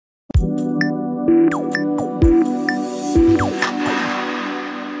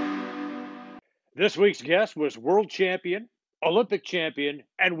This week's guest was world champion, Olympic champion,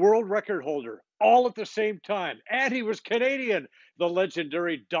 and world record holder all at the same time. And he was Canadian, the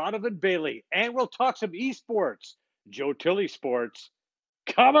legendary Donovan Bailey. And we'll talk some esports, Joe Tilley Sports.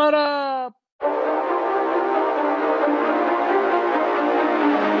 Come on up.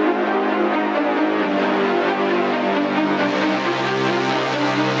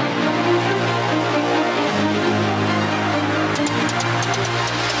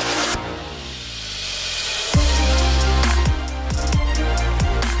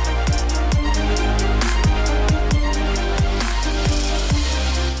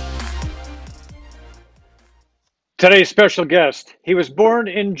 Today's special guest, he was born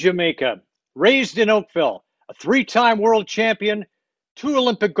in Jamaica, raised in Oakville, a three-time world champion, 2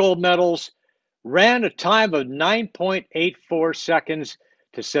 Olympic gold medals, ran a time of 9.84 seconds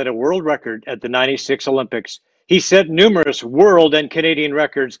to set a world record at the 96 Olympics. He set numerous world and Canadian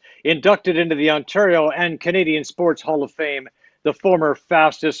records, inducted into the Ontario and Canadian Sports Hall of Fame, the former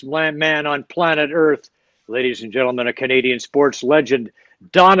fastest man on planet Earth. Ladies and gentlemen, a Canadian sports legend,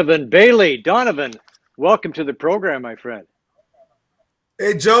 Donovan Bailey. Donovan, welcome to the program, my friend.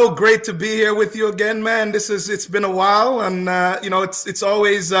 Hey, Joe, great to be here with you again, man. It's been a while, and it's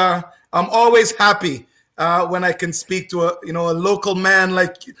always I'm always happy when I can speak to a local man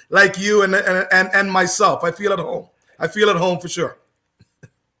like you and myself. I feel at home. I feel at home for sure.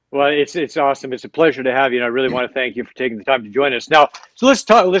 Well, it's awesome. It's a pleasure to have you, and I really want to thank you for taking the time to join us. Now, so let's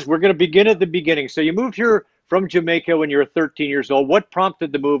talk. We're going to begin at the beginning. So you moved here from Jamaica when you were 13 years old. What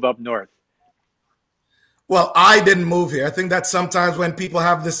prompted the move up north? Well, I didn't move here. I think that sometimes when people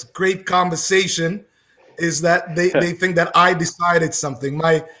have this great conversation is that they think that I decided something.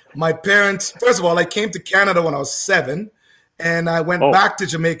 My parents, first of all, I came to Canada when I was 7, and I went back to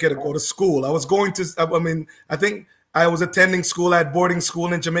Jamaica to go to school. I think I was attending school at boarding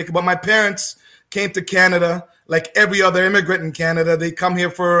school in Jamaica, but my parents came to Canada like every other immigrant in Canada. They come here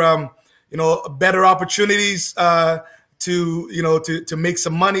for, better opportunities to make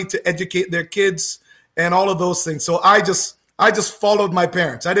some money, to educate their kids, and all of those things. So I just followed my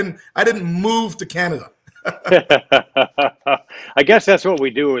parents. I didn't move to Canada. I guess that's what we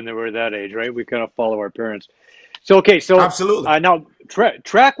do when we're that age, right? We kind of follow our parents. So absolutely. Now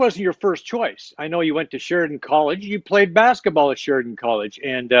track wasn't your first choice. I know you went to Sheridan College. You played basketball at Sheridan College,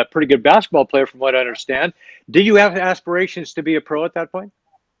 and a pretty good basketball player, from what I understand. Did you have aspirations to be a pro at that point?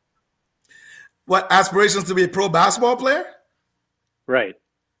 What, aspirations to be a pro basketball player? Right.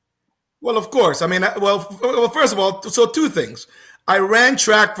 Well, of course. I mean, first of all, so 2 things. I ran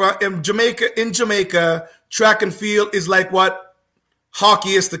track in Jamaica. In Jamaica, track and field is like what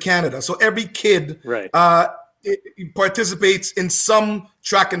hockey is to Canada. So every kid participates in some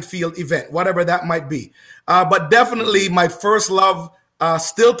track and field event, whatever that might be. But definitely my first love,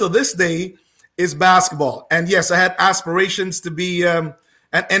 still to this day, is basketball. And yes, I had aspirations to be an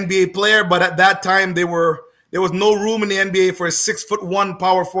NBA player, but at that time there was no room in the NBA for a 6'1"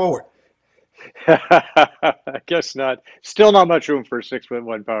 power forward. I guess not. Still not much room for a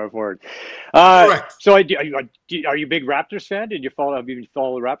 6'1" power forward. Correct. So, are you a big Raptors fan? Did you follow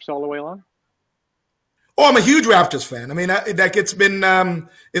the Raps all the way along? Oh, I'm a huge Raptors fan. I mean, I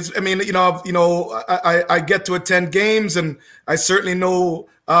get to attend games, and I certainly know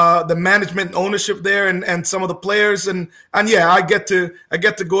the management and ownership there, and some of the players, and yeah, I get to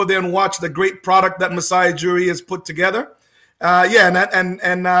go there and watch the great product that Masai Ujiri has put together.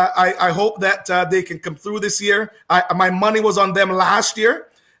 I hope that they can come through this year. My money was on them last year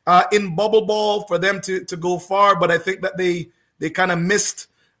in bubble ball for them to go far, but I think that they kind of missed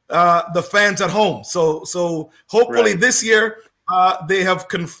the fans at home. So hopefully this year they have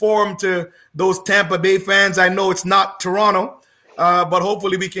conformed to those Tampa Bay fans. I know it's not Toronto, but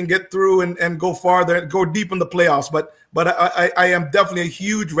hopefully we can get through and go farther, go deep in the playoffs. But I am definitely a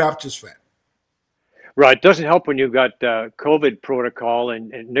huge Raptors fan. Right. It doesn't help when you've got COVID protocol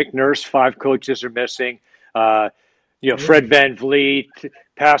and Nick Nurse, 5 coaches are missing. Fred VanVleet,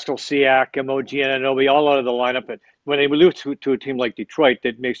 Pascal Siakam, OG Anunoby, all out of the lineup. But when they lose to a team like Detroit,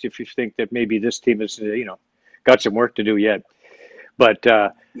 that makes you think that maybe this team is, got some work to do yet. But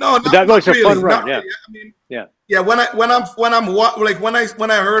that was a fun run. Yeah. Yeah. When I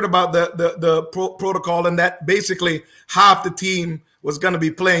heard about the protocol and that basically half the team was going to be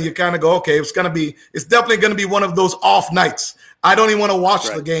playing, you kind of go, okay, it's definitely going to be one of those off nights. I don't even want to watch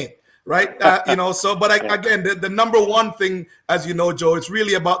the game, right? Again, the number one thing, as you know, Joe, it's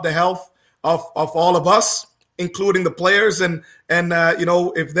really about the health of all of us, including the players, and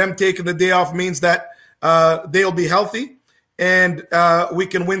if them taking the day off means that they'll be healthy, and we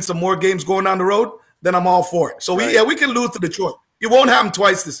can win some more games going down the road, then I'm all for it. So we can lose to Detroit. It won't happen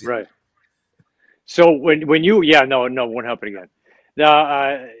twice this year. Right. So when you no won't happen again.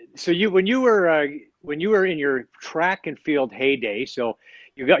 So when you were in your track and field heyday, so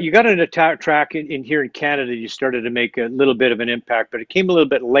you got an attack track in here in Canada. You started to make a little bit of an impact, but it came a little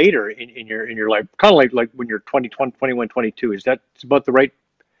bit later in your life, kind of like when you're 20, 21, 22. Is that about the right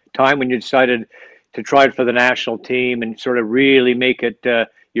time when you decided to try it for the national team and sort of really make it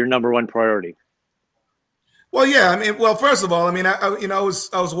your number one priority? Well, yeah. I mean, well, first of all, I mean, I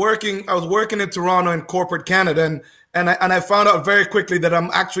was working in Toronto in corporate Canada, and I found out very quickly that I'm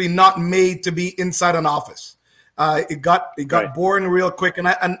actually not made to be inside an office. It got Right. boring real quick, and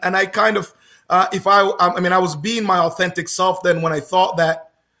I kind of if I mean I was being my authentic self then when I thought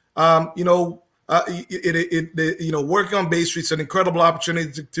that you know. Working on Bay Street's an incredible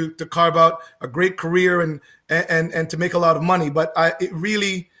opportunity to carve out a great career and to make a lot of money. But I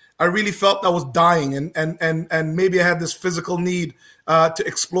really felt I was dying, and maybe I had this physical need to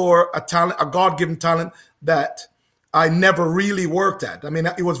explore a talent, a God-given talent that I never really worked at. I mean,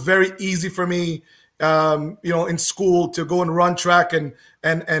 it was very easy for me, in school to go and run track and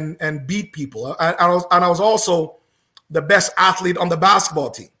beat people. I was also the best athlete on the basketball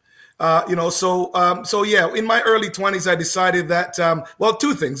team. So yeah, in my early 20s, I decided that, well,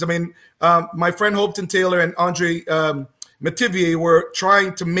 two things. I mean, my friend Hopeton Taylor and Andre Metivier were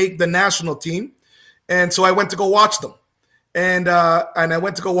trying to make the national team. And so I went to go watch them. And I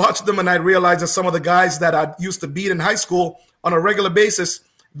went to go watch them, and I realized that some of the guys that I used to beat in high school on a regular basis,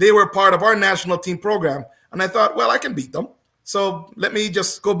 they were part of our national team program. And I thought, well, I can beat them. So let me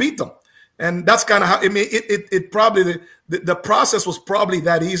just go beat them. And that's kind of how, I mean, it probably, the process was probably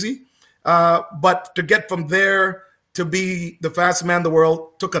that easy. But to get from there to be the fastest man in the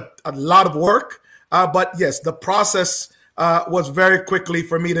world took a lot of work. But yes, the process was very quickly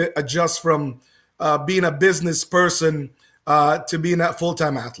for me to adjust from being a business person to being a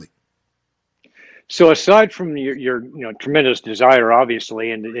full-time athlete. So aside from your tremendous desire,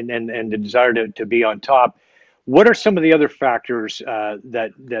 obviously, and the desire to be on top, what are some of the other factors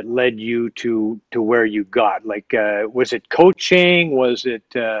that led you to where you got? Like, was it coaching? Was it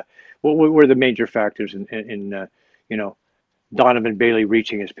what were the major factors in Donovan Bailey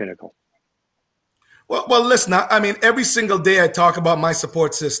reaching his pinnacle? Well, listen. I mean, every single day I talk about my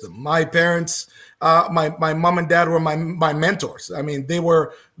support system. My parents, my mom and dad were my mentors. I mean, they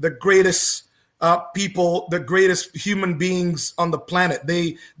were the greatest people, the greatest human beings on the planet.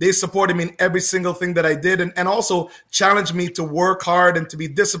 They supported me in every single thing that I did, and also challenged me to work hard and to be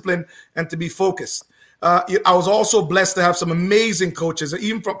disciplined and to be focused. I was also blessed to have some amazing coaches,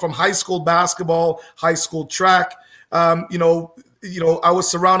 even from high school basketball, high school track. I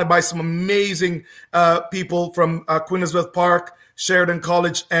was surrounded by some amazing people from Queen Elizabeth Park, Sheridan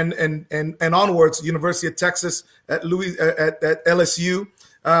College, and onwards, University of Texas at LSU.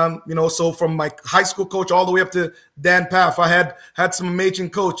 So from my high school coach all the way up to Dan Paff, I had some amazing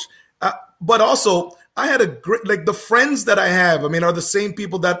coach. But also, I had a great, like, the friends that I have, I mean, are the same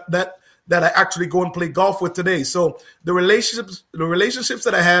people that I actually go and play golf with today. So the relationships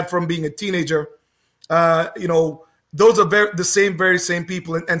that I had from being a teenager, those are very same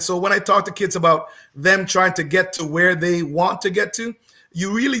people. And so when I talk to kids about them trying to get to where they want to get to,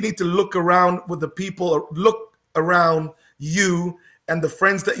 you really need to look around with the people, or look around you and the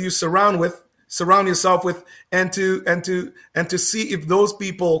friends that you surround yourself with, and to see if those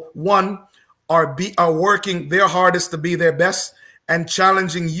people, one, are working their hardest to be their best and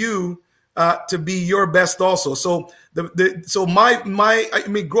challenging you to be your best also. So I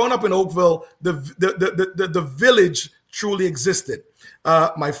mean, growing up in Oakville, the village truly existed.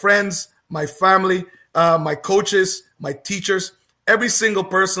 My friends, my family, my coaches, my teachers, every single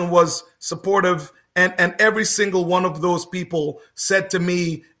person was supportive, and every single one of those people said to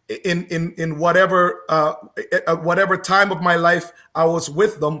me in whatever whatever time of my life I was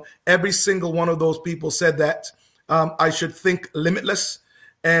with them, every single one of those people said that I should think limitless,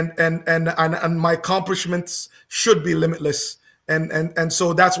 and my accomplishments should be limitless, and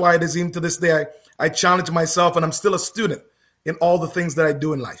so that's why it is, even to this day, I challenge myself, and I'm still a student in all the things that I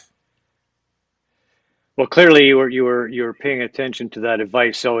do in life. Well, clearly you were paying attention to that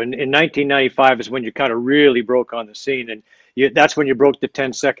advice. So in 1995 is when you kind of really broke on the scene, and that's when you broke the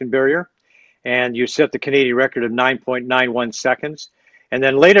 10-second barrier, and you set the Canadian record of 9.91 seconds. And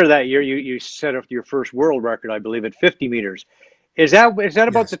then later that year, you set up your first world record, I believe, at 50 meters. Is that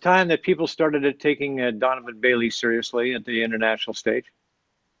about Yes. the time that people started taking Donovan Bailey seriously at the international stage?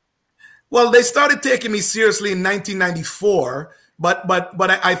 Well, they started taking me seriously in 1994, but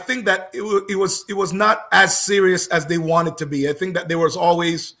I think that it was not as serious as they wanted to be. I think that there was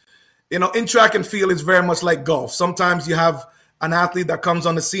always, in track and field, it's very much like golf. Sometimes you have an athlete that comes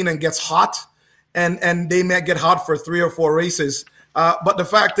on the scene and gets hot, and they may get hot for 3 or 4 races. But the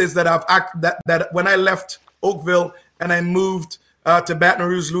fact is that that when I left Oakville and I moved to Baton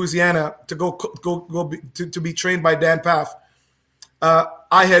Rouge, Louisiana, to be trained by Dan Pfaff,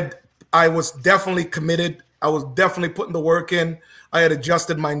 I was definitely committed. I was definitely putting the work in. I had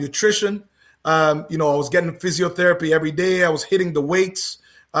adjusted my nutrition. I was getting physiotherapy every day. I was hitting the weights.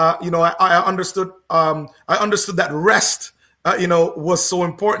 I understood. I understood that rest, was so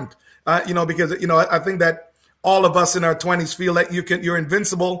important. Because I think that all of us in our 20s feel like you're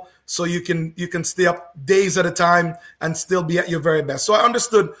invincible, so you can stay up days at a time and still be at your very best. So I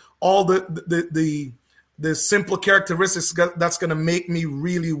understood all the simple characteristics that's going to make me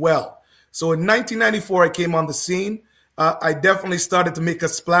really well. So in 1994, I came on the scene. I definitely started to make a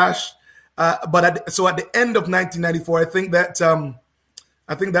splash. But at the end of 1994, I think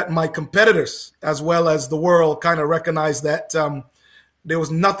that my competitors, as well as the world, kind of recognized that there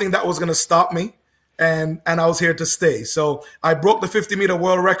was nothing that was going to stop me, and I was here to stay. So I broke the 50-meter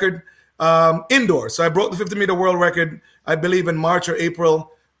world record indoors. So I broke the 50-meter world record, I believe, in March or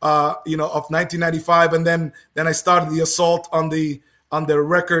April, of 1995, and then I started the assault on the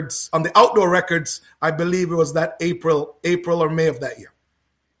records, on the outdoor records. I believe it was that April or May of that year.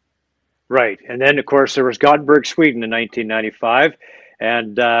 Right, and then of course there was Gothenburg, Sweden in 1995,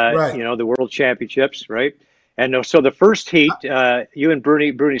 and Right. the World Championships, right? And so the first heat, you and Bruni,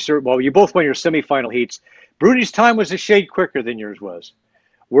 you both won your semifinal heats. Bruni's time was a shade quicker than yours was.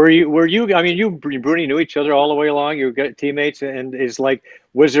 Were you? I mean, you and Bruni knew each other all the way along. You were teammates, and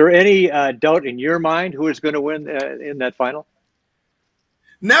was there any doubt in your mind who was going to win in that final?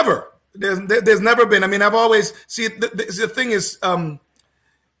 Never. There's never been. I mean, I've always the thing is,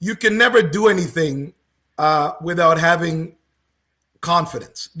 you can never do anything without having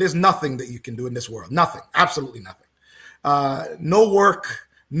confidence. There's nothing that you can do in this world. Nothing. Absolutely nothing. No work,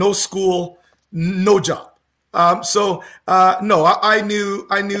 no school, no job. No, I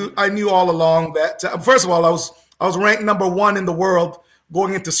knew all along that. First of all, I was ranked number 1 in the world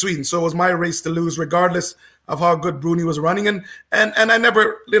going into Sweden, so it was my race to lose, regardless of how good Bruni was running. And I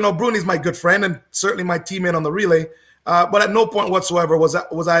never, Bruni's my good friend and certainly my teammate on the relay. But at no point whatsoever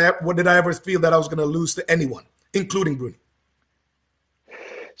did I ever feel that I was going to lose to anyone, including Bruni.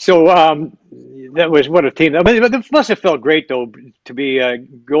 So that was what a team. I mean, it must have felt great though to be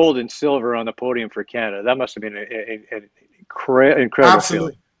gold and silver on the podium for Canada. That must have been an incredible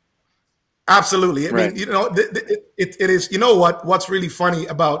feeling. Absolutely. I Right. mean, it is. You know what's really funny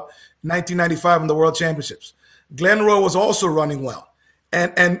about 1995 and the World Championships? Glenroy was also running well,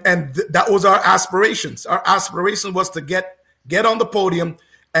 and that was our aspirations. Our aspiration was to get on the podium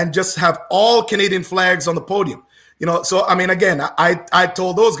and just have all Canadian flags on the podium. So I mean, again, I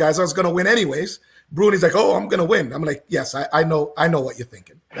told those guys I was going to win anyways. Bruni's like, "Oh, I'm going to win." I'm like, "Yes, I know what you're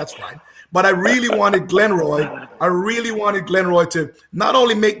thinking. That's fine." But I really wanted Glenroy. I really wanted Glenroy to not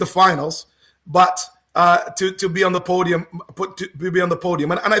only make the finals, but to be on the podium, to be on the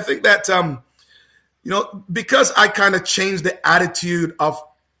podium. And I think that because I kind of changed the attitude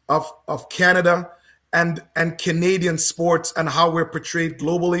of Canada and Canadian sports and how we're portrayed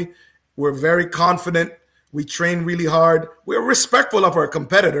globally. We're very confident. We train really hard. We're respectful of our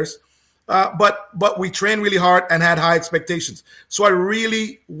competitors, but we train really hard and had high expectations. So I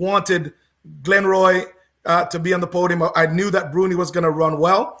really wanted Glenroy to be on the podium. I knew that Bruni was going to run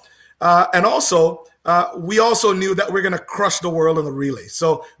well. And also, we also knew that we're going to crush the world in the relay.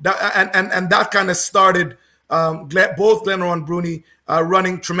 So that kind of started both Glenroy and Bruni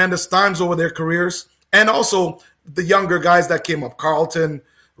running tremendous times over their careers. And also the younger guys that came up, Carlton,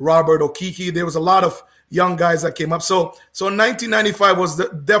 Robert Okiki. There was a lot of young guys that came up. So 1995 was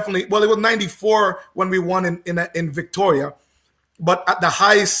definitely, well, it was 94 when we won in Victoria. But at the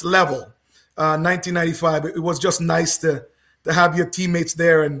highest level, 1995, it was just nice to have your teammates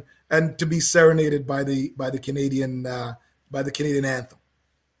there and to be serenaded by the Canadian anthem.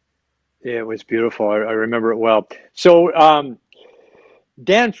 Yeah, it was beautiful. I remember it well. So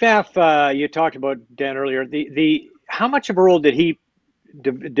Dan Pfaff, you talked about Dan earlier. The how much of a role did he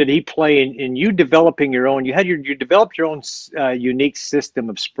play in you developing your own? You developed your own unique system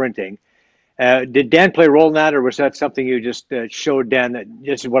of sprinting. Did Dan play a role in that, or was that something you just showed Dan that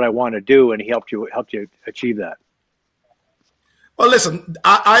this is what I want to do, and he helped you achieve that? Well, listen,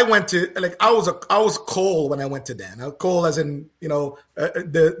 I went to like I was cold when I went to Dan. Cold as in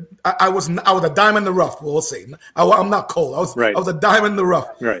I was a diamond in the rough. We'll say I'm not cold. I Right, was a diamond in the rough.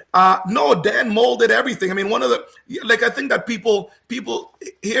 right. No, Dan molded everything. I mean, one of the like I think that people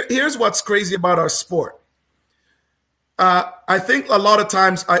here's what's crazy about our sport. I think a lot of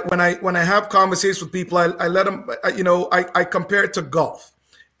times when I have conversations with people, I let them I compare it to golf.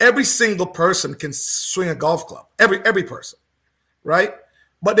 Every single person can swing a golf club. Every person, right?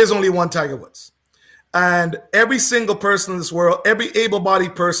 But there's only one Tiger Woods. And every single person in this world, every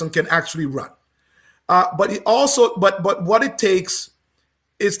able-bodied person can actually run. But what it takes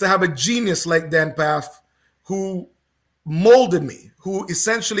is to have a genius like Dan Paff who molded me, who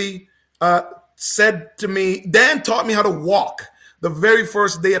essentially said to me, Dan taught me how to walk the very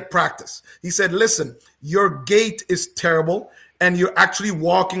first day at practice. He said, listen, your gait is terrible, and you're actually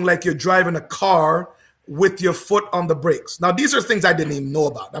walking like you're driving a car with your foot on the brakes. Now, these are things I didn't even know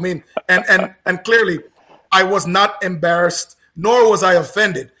about. I mean, and clearly I was not embarrassed, nor was I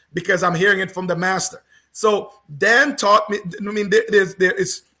offended because I'm hearing it from the master. So Dan taught me, I mean, Dan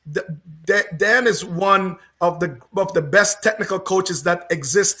is one of the best technical coaches that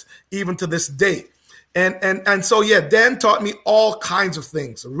exist even to this day. And so, yeah, Dan taught me all kinds of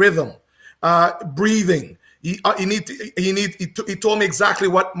things, rhythm, breathing. He told me exactly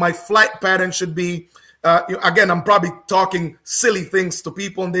what my flight pattern should be. Again, I'm probably talking silly things to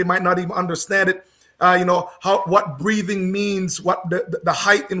people and they might not even understand it. What breathing means, what the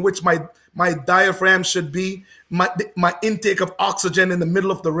height in which my diaphragm should be, my intake of oxygen in the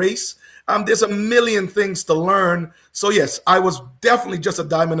middle of the race. There's a million things to learn. So yes, I was definitely just a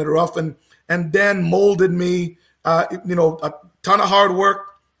diamond in the rough, and Dan molded me. A ton of hard work.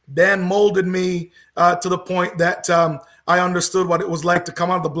 Dan molded me to the point that I understood what it was like to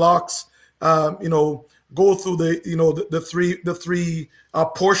come out of the blocks. Go through the three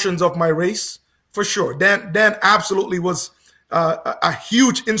portions of my race. For sure, Dan absolutely was a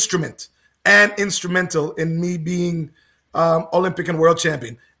huge instrument and instrumental in me being Olympic and world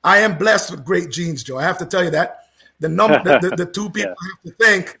champion. I am blessed with great genes, Joe. I have to tell you that. The two people Yeah. I have to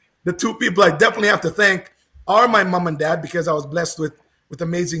thank, the two people I definitely have to thank are my mom and dad because I was blessed with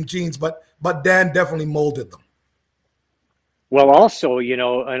amazing genes, but Dan definitely molded them. Well, also,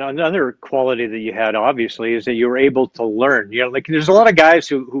 and another quality that you had obviously is that you were able to learn. Like there's a lot of guys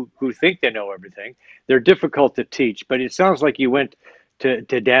who think they know everything. They're difficult to teach, but it sounds like you went to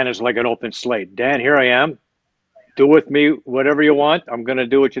Dan as like an open slate. Dan, here I am. Do with me whatever you want. I'm going to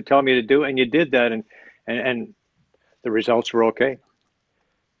do what you tell me to do, and you did that, and the results were okay.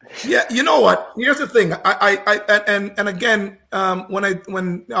 Yeah, you know what? Here's the thing. And again,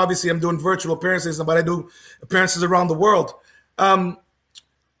 when obviously I'm doing virtual appearances, but I do appearances around the world. I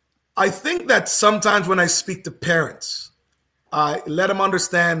think that sometimes when I speak to parents, I let them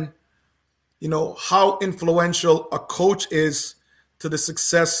understand, how influential a coach is to the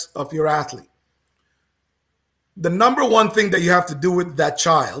success of your athlete. The number one thing that you have to do with that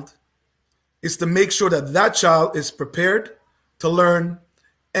child is to make sure that that child is prepared to learn,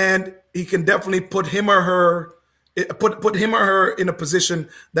 and he can definitely put him or her in a position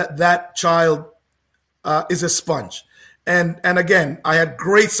that child is a sponge. And again, I had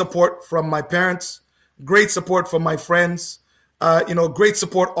great support from my parents, great support from my friends, great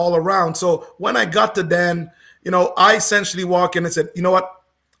support all around. So when I got to Dan, I essentially walk in and said, you know what?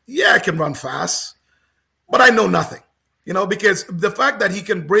 Yeah, I can run fast, but I know nothing, because the fact that he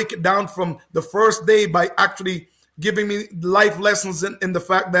can break it down from the first day by actually giving me life lessons in the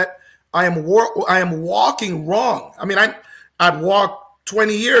fact that I am walking wrong. I mean, I'd walked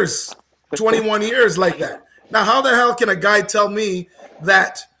 20 years, 21 years like that. Now, how the hell can a guy tell me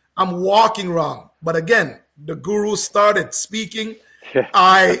that I'm walking wrong? But again, the guru started speaking.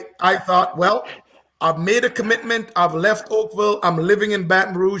 I thought, well, I've made a commitment. I've left Oakville. I'm living in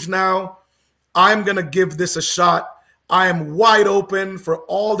Baton Rouge now. I'm going to give this a shot. I am wide open for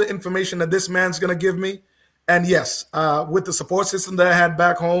all the information that this man's going to give me. And yes, with the support system that I had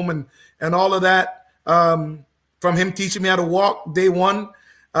back home and all of that, from him teaching me how to walk day one,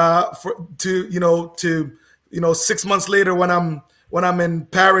 to 6 months later when I'm in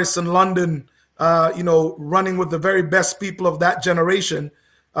Paris and London, running with the very best people of that generation.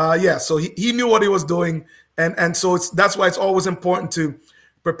 So he knew what he was doing, and so that's why it's always important to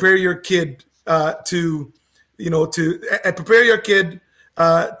prepare your kid to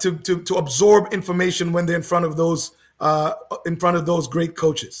absorb information when they're in front of those great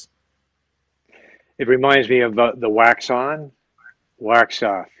coaches. It reminds me of the wax on, wax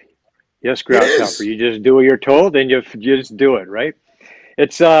off. Yes, grasshopper. You just do what you're told, and you just do it, right?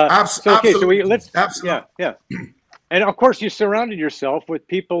 It's so okay. So Absolutely. let's Absolutely. yeah. And of course, you surrounded yourself with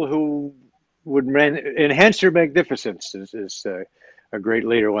people who would enhance your magnificence, as a great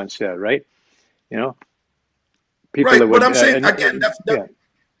leader once said, right? You know, people that Right. But would, I'm saying again, yeah,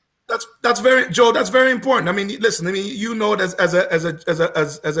 that's very, Joe. That's very important. I mean, listen. I mean, you know, it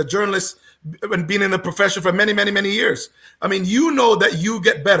as a journalist and being in the profession for many years. I mean, you know that you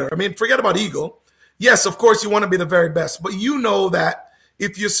get better. I mean, forget about ego. Yes, of course, you want to be the very best, but you know that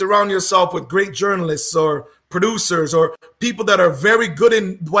if you surround yourself with great journalists or producers or people that are very good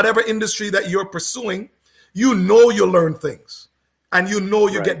in whatever industry that you're pursuing, you know you'll learn things and you know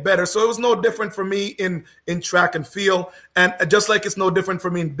you right. get better. So it was no different for me in track and field, and just like it's no different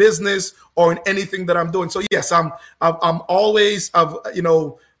for me in business or in anything that I'm doing. So yes, I'm always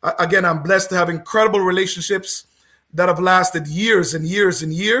again, I'm blessed to have incredible relationships that have lasted years and years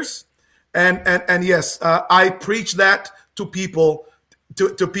and years, and yes, I preach that to people,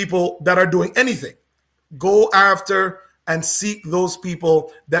 to people that are doing anything. Go after and seek those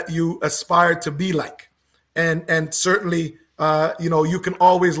people that you aspire to be like, and certainly, you can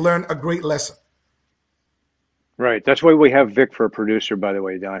always learn a great lesson. Right. That's why we have Vic for a producer, by the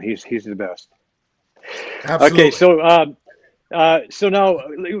way, Don. He's the best. Okay, Absolutely. so now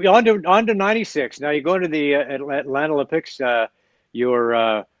on to '96. Now you go into the Atlanta Olympics.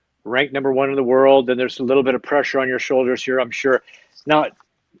 You're ranked number one in the world, and there's a little bit of pressure on your shoulders here, I'm sure. Now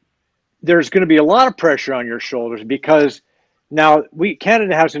there's going to be a lot of pressure on your shoulders because now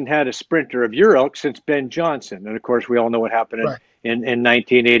Canada hasn't had a sprinter of your ilk since Ben Johnson, and of course we all know what happened Right. in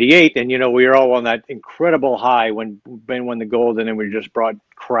 1988, and we were all on that incredible high when Ben won the gold, and then we were just brought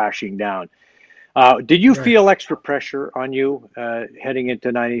crashing down. Did you Right. feel extra pressure on you heading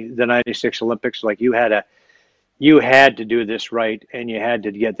into the '96 Olympics? Like you had to do this right and you had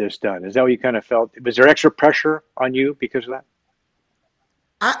to get this done. Is that what you kind of felt? Was there extra pressure on you because of that?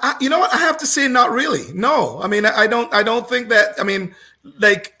 You know what? I have to say, not really. No, I mean, I don't think that. I mean,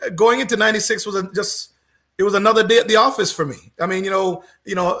 like going into '96 was it was another day at the office for me. I mean,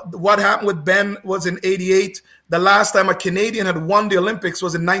 what happened with Ben was in '88. The last time a Canadian had won the Olympics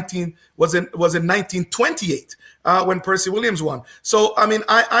was in 1928 when Percy Williams won. So I mean,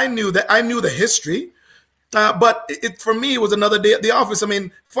 I knew that, I knew the history. But for me, it was another day at the office. I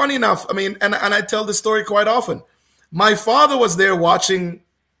mean, funny enough, I mean, and I tell this story quite often. My father was there watching.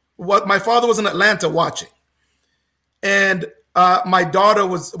 My father was in Atlanta watching, and my daughter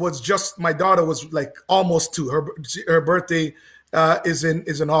was like almost two. Her birthday is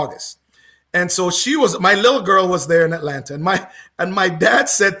in August, and so my little girl was there in Atlanta, and my dad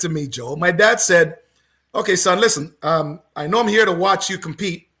said to me, Joe. My dad said, "Okay, son, listen. I know I'm here to watch you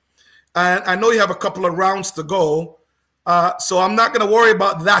compete, and I know you have a couple of rounds to go, so I'm not going to worry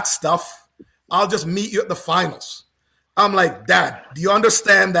about that stuff. I'll just meet you at the finals." I'm like, Dad, do you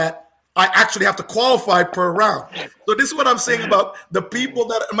understand that I actually have to qualify per round? So this is what I'm saying about the people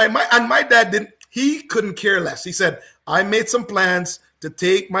that my dad didn't. He couldn't care less. He said, I made some plans to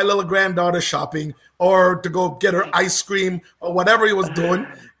take my little granddaughter shopping or to go get her ice cream or whatever he was doing.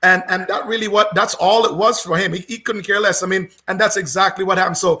 And that's all it was for him. He couldn't care less. I mean, and that's exactly what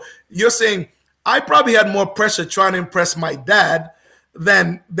happened. So you're saying I probably had more pressure trying to impress my dad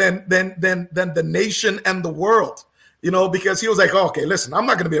than the nation and the world. Because he was like, oh, okay, listen, I'm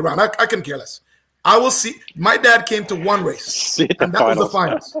not going to be around. I can care less. I will see. My dad came to one race, See the and that was the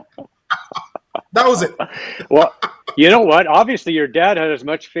finals. finals. That was it. Well, you know what? Obviously, your dad had as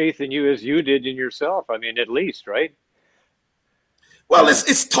much faith in you as you did in yourself. I mean, at least, right? Well, Yeah.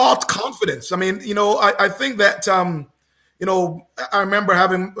 it's taught confidence. I mean, I think that I remember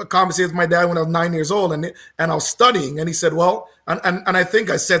having a conversation with my dad when I was 9 years old, and I was studying, and he said, "Well," and I think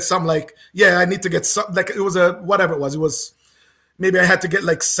I said something like, "Yeah, I need to get some." Like it was whatever it was. It was maybe I had to get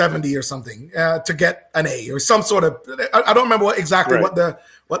like 70 or something to get an A or some sort of. I don't remember exactly Right. what the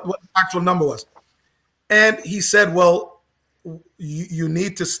actual number was. And he said, "Well, you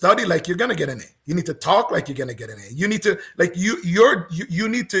need to study like you're gonna get an A. You need to talk like you're gonna get an A. You need to like you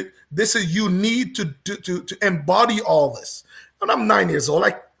need to you need to embody all this." And I'm 9 years old.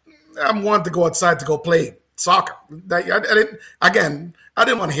 I'm wanting to go outside to go play soccer. I didn't again. I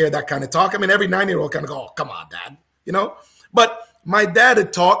didn't want to hear that kind of talk. I mean, every 9 year old kind of go, "Oh, come on, Dad," But my dad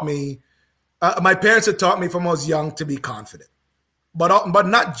had taught me. My parents had taught me from I was young to be confident, but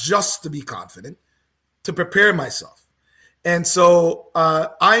not just to be confident, to prepare myself. And so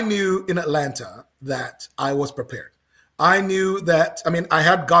I knew in Atlanta that I was prepared. I knew that. I mean,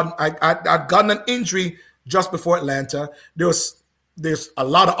 I'd gotten an injury just before Atlanta. There's a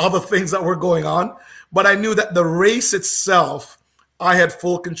lot of other things that were going on, but I knew that the race itself, I had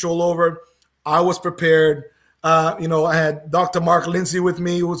full control over. I was prepared. I had Dr. Mark Lindsay with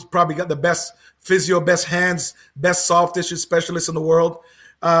me, who's probably got the best physio, best hands, best soft tissue specialist in the world.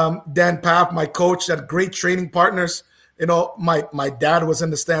 Dan Paff, my coach, had great training partners. You know, my dad was in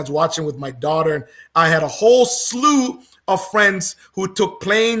the stands watching with my daughter, and I had a whole slew of friends who took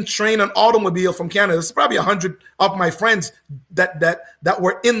plane, train, and automobile from Canada. There's probably 100 of my friends that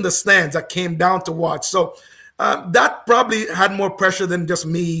were in the stands that came down to watch. So that probably had more pressure than just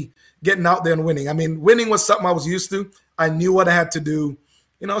me getting out there and winning. I mean, winning was something I was used to. I knew what I had to do.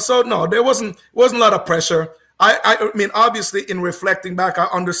 You know, so no, there wasn't a lot of pressure. I mean, obviously, in reflecting back, I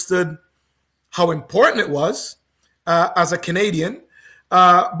understood how important it was as a Canadian.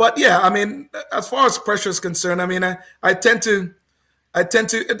 But yeah, I mean, as far as pressure is concerned, I mean, I tend to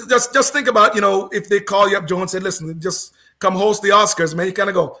just think about, you know, if they call you up, Joe, and say, listen, just come host the Oscars, man, you kind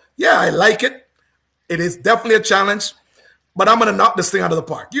of go, yeah, I like it. It is definitely a challenge, but I'm going to knock this thing out of the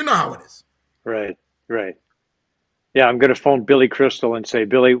park. You know how it is. Right. Yeah, I'm going to phone Billy Crystal and say,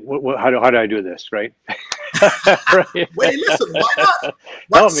 Billy, how do I do this, right? Right. Wait, listen, why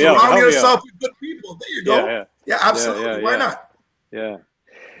not? Surround yourself with good people. There you go. Yeah, absolutely. Why not? Yeah.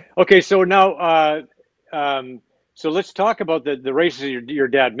 Okay, so now, so let's talk about the races your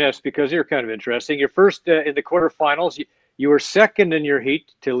dad missed, because they're kind of interesting. Your first in the quarterfinals, you were second in your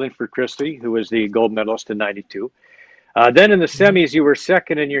heat to Linford Christie, who was the gold medalist in '92. Then in the semis, you were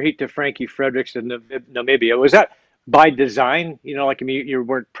second in your heat to Frankie Fredericks in Namibia. Was that by design? You know, like, I mean, you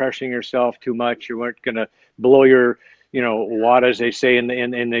weren't pressuring yourself too much. You weren't going to blow your, you know, wad, as they say in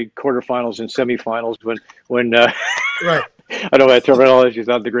the quarterfinals and semifinals when right. I know that terminology is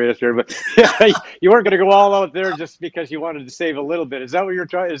not the greatest there, but yeah, you weren't going to go all out there just because you wanted to save a little bit. Is that what you're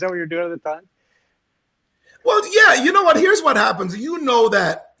trying? Is that what you're doing at the time? Well, yeah. You know what? Here's what happens. You know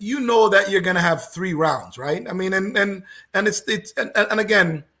that you're going to have 3 rounds, right? I mean, and it's and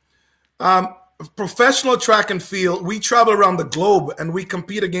again, professional track and field, we travel around the globe and we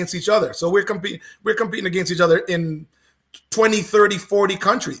compete against each other. So we're competing against each other in 20, 30, 40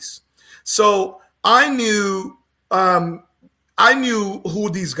 countries. So I knew who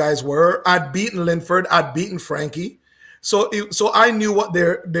these guys were. I'd beaten Linford. I'd beaten Frankie. So I knew what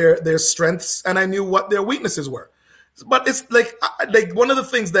their strengths and I knew what their weaknesses were. But it's like one of the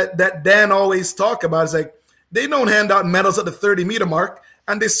things that Dan always talk about is like, they don't hand out medals at the 30-meter mark,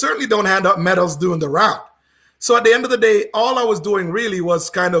 and they certainly don't hand out medals during the round. So at the end of the day, all I was doing really was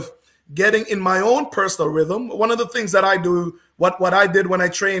kind of getting in my own personal rhythm. One of the things that I do, what I did when I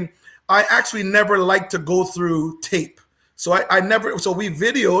trained, I actually never liked to go through tape. So so we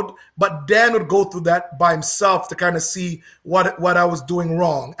videoed, but Dan would go through that by himself to kind of see what I was doing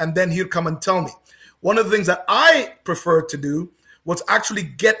wrong. And then he'd come and tell me. One of the things that I preferred to do was actually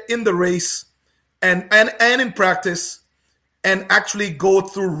get in the race and in practice and actually go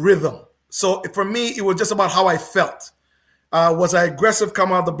through rhythm. So for me, it was just about how I felt. Was I aggressive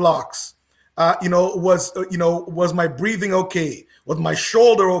coming out of the blocks? Was my breathing okay? Was my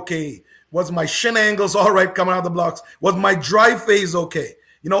shoulder okay? Was my shin angles all right coming out of the blocks? Was my drive phase okay?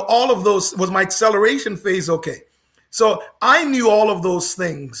 You know, all of those. Was my acceleration phase okay? So I knew all of those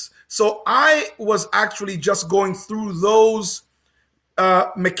things. So I was actually just going through those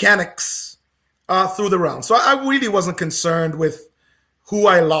mechanics through the round. So I really wasn't concerned with who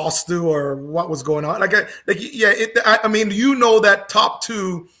I lost to or what was going on. I mean, you know that top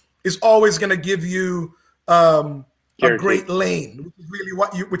 2 is always going to give you a great lane,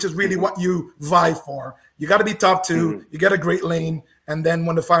 which is really what you vie for. You got to be top 2. You get a great lane, and then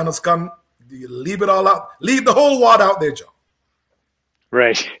when the finals come, you leave it all out. Leave the whole wad out there, Joe.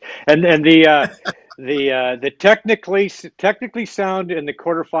 Right, and the technically sound in the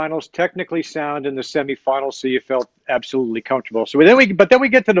quarterfinals, technically sound in the semifinals, so you felt absolutely comfortable. So then we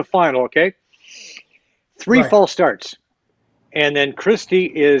get to the final. Okay, 3 false starts, and then Christie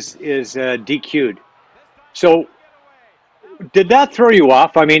is DQ'd. So did that throw you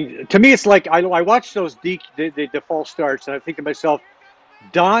off? I mean, to me, it's like I watch those the false starts, and I think to myself,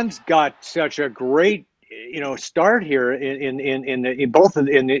 Don's got such a great start here in both of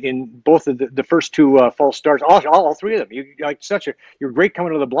the first 2 false starts, all 3 of them. You're great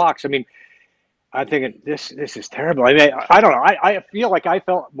coming to the blocks. I mean, I'm thinking this is terrible. I mean, I don't know. I feel like I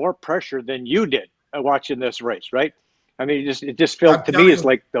felt more pressure than you did watching this race, right? I mean, it just felt to me it's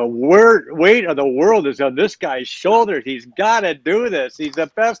like the weight of the world is on this guy's shoulders. He's got to do this. He's the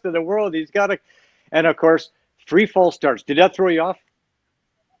best in the world. He's got to, and of course, 3 false starts. Did that throw you off?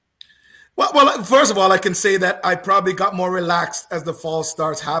 Well, first of all, I can say that I probably got more relaxed as the false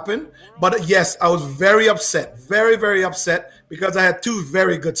starts happened. But yes, I was very upset, very, very upset, because I had 2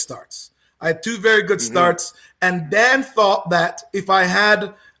 very good starts. I had 2 very good starts, and Dan thought that if I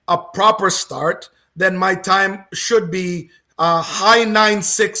had a proper start, then my time should be high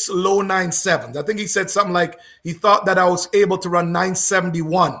 9.6, low 9.7. I think he said something like he thought that I was able to run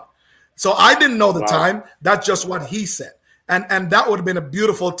 9.71. So I didn't know the time. That's just what he said. And that would have been a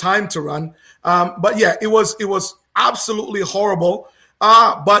beautiful time to run. But yeah, it was absolutely horrible.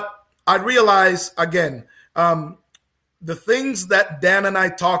 But I realized, again, the things that Dan and I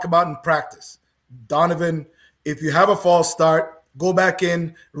talk about in practice. Donovan, if you have a false start, go back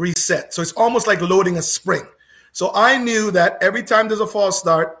in, reset. So it's almost like loading a spring. So I knew that every time there's a false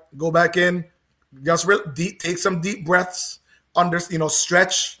start, go back in, just take some deep breaths,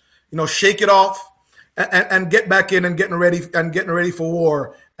 stretch, shake it off, and get back in and getting ready for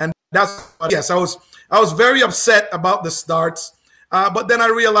war. And that's, yes, I was very upset about the starts, but then I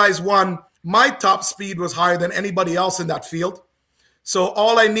realized, one, my top speed was higher than anybody else in that field. So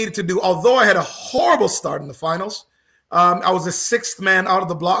all I needed to do, although I had a horrible start in the finals, I was the sixth man out of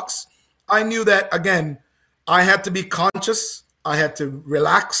the blocks. I knew that, again, I had to be conscious. I had to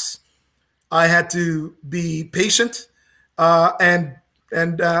relax. I had to be patient, and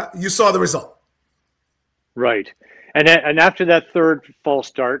you saw the result. Right, and after that third false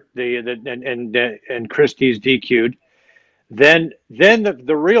start, and Christie's DQ'd, then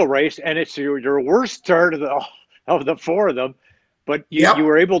the real race, and it's your worst start of the four of them, but you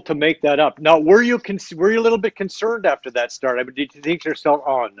were able to make that up. Now, were you a little bit concerned after that start? I mean, did you think to yourself,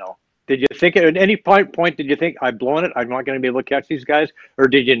 "Oh no"? Did you think at any point did you think I've blown it? I'm not going to be able to catch these guys, or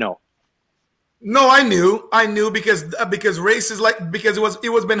did you know? No, I knew because races because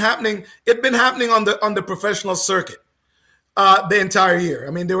it been happening. It'd been happening on the professional circuit the entire year.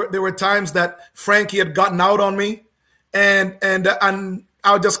 I mean, there were times that Frankie had gotten out on me, and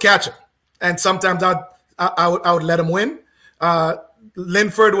I would just catch him, and sometimes I would let him win.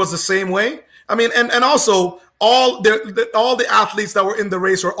 Linford was the same way. I mean, and also all the athletes that were in the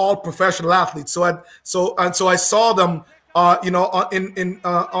race were all professional athletes. So I saw them,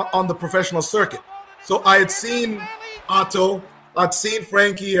 on the professional circuit. So I had seen Otto, I'd seen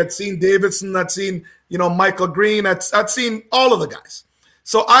Frankie, I'd seen Davidson, I'd seen Michael Green, I'd seen all of the guys.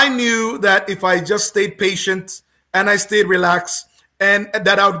 So I knew that if I just stayed patient and I stayed relaxed, and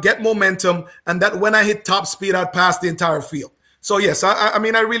that I would get momentum, and that when I hit top speed, I'd pass the entire field. So yes, I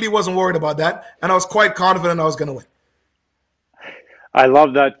mean, I really wasn't worried about that, and I was quite confident I was going to win. I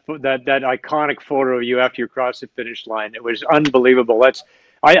love that iconic photo of you after you crossed the finish line. It was unbelievable. That's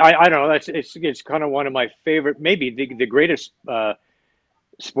I don't know. It's kind of one of my favorite, maybe the greatest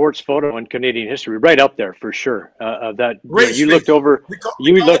sports photo in Canadian history, right up there for sure. Of that, you looked over,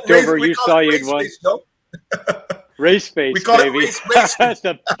 you saw you'd won. Race face, we call baby. It race That's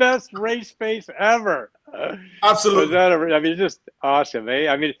the best race face ever. Absolutely. I mean, just awesome, eh?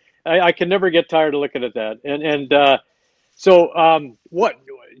 I mean, I can never get tired of looking at that. So what?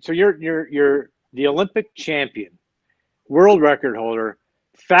 So you're the Olympic champion, world record holder,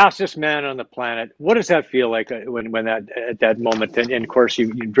 fastest man on the planet. What does that feel like when that at that moment? And of course,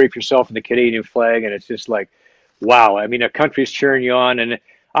 you drape yourself in the Canadian flag, and it's just like, wow. I mean, a country's cheering you on, and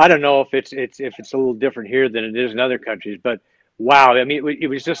I don't know if it's a little different here than it is in other countries, but wow. I mean, it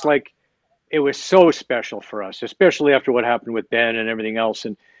was just like, it was so special for us, especially after what happened with Ben and everything else.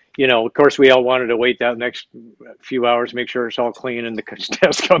 And, of course, we all wanted to wait that next few hours, make sure it's all clean and the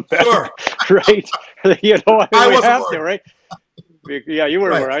tests come back. Sure. Right? I we have worried. to, right? Yeah, you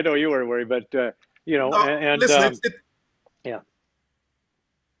were right. worried. I know you were worried, but, listen, yeah.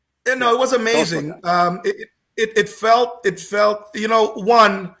 No, it was amazing. It felt,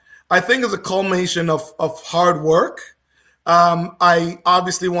 one, I think it's a culmination of hard work. I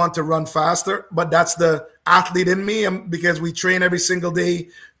obviously want to run faster, but that's the athlete in me, because we train every single day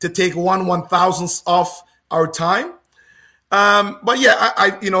to take 1/1000th off our time. But yeah,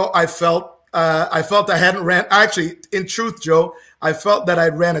 I felt I hadn't ran. Actually, in truth, Joe, I felt that I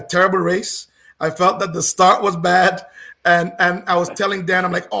ran a terrible race. I felt that the start was bad, and I was telling Dan,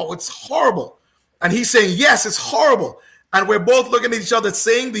 I'm like, oh, it's horrible. And he's saying, yes, it's horrible. And we're both looking at each other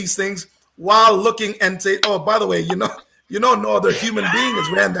saying these things while looking and say, oh, by the way, no other human being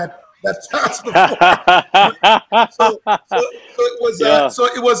has ran that fast before. So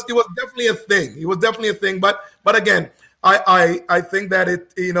it was definitely a thing. It was definitely a thing. But again, I think that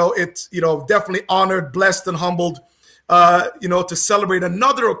it's definitely honored, blessed, and humbled, to celebrate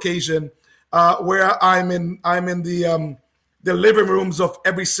another occasion where I'm in the living rooms of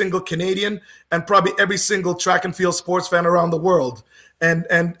every single Canadian and probably every single track and field sports fan around the world. And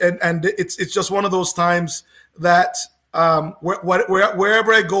it's just one of those times that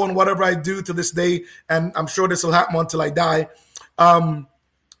wherever I go and whatever I do to this day, and I'm sure this will happen until I die,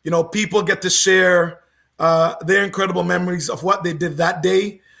 people get to share their incredible memories of what they did that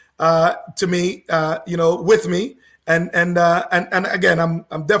day to me, with me. And again,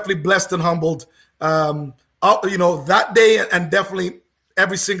 I'm definitely blessed and humbled. That day, and definitely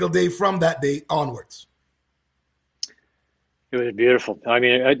every single day from that day onwards. It was beautiful. I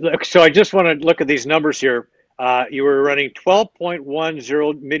mean, so I just want to look at these numbers here. You were running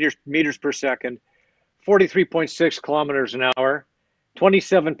 12.10 meters per second, 43.6 kilometers an hour,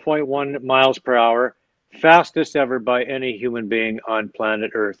 27.1 miles per hour, fastest ever by any human being on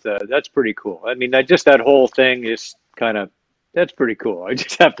planet Earth. That's pretty cool. I mean, that whole thing is that's pretty cool. I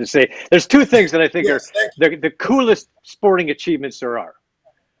just have to say, there's two things that I think are Yes, thank you. the coolest sporting achievements there are.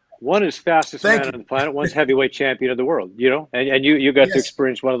 One is fastest Thank man you. on the planet. One's heavyweight champion of the world. And you got to Yes.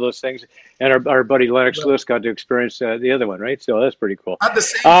 experience one of those things. And our buddy Lennox Lewis got to experience the other one, right? So that's pretty cool. At the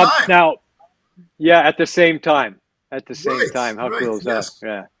same time. Now, yeah, at the same time. At the same Right, time. How right, cool is yes.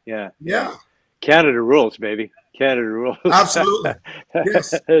 that? Yeah. Yeah, Canada rules, baby. Canada rules. absolutely.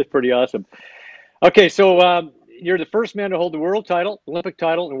 Yes. That's pretty awesome. Okay, so you're the first man to hold the world title, Olympic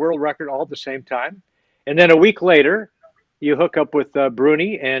title, and world record all at the same time. And then a week later, you hook up with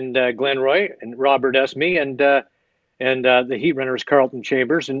Bruni and Glenn Roy and Robert Esme and the Heat runners Carlton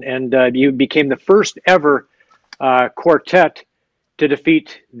Chambers, and you became the first ever quartet to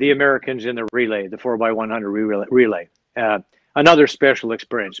defeat the Americans in the relay, the 4x100 relay. Another special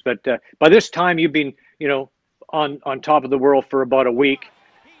experience. But by this time, you've been on top of the world for about a week.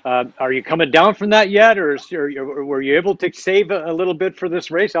 Are you coming down from that yet, or were you able to save a little bit for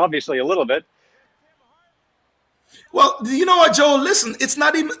this race? Obviously, a little bit. Well, you know what, Joe? Listen, it's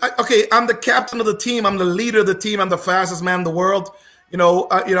not even okay. I'm the captain of the team. I'm the leader of the team. I'm the fastest man in the world.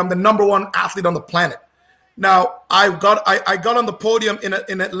 I'm the number one athlete on the planet. Now, I got on the podium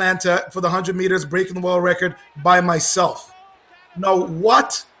in Atlanta for the 100 meters, breaking the world record by myself. Now,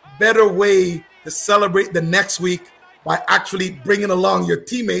 what better way to celebrate the next week by actually bringing along your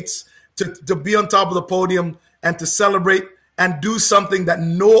teammates to be on top of the podium and to celebrate and do something that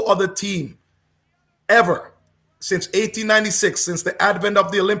no other team ever since 1896, since the advent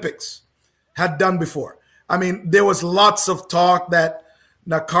of the Olympics, had done before. I mean, there was lots of talk that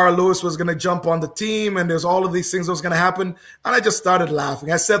Carl Lewis was going to jump on the team and there's all of these things that was going to happen. And I just started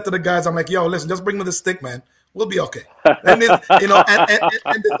laughing. I said to the guys, I'm like, yo, listen, just bring me the stick, man. We'll be okay. And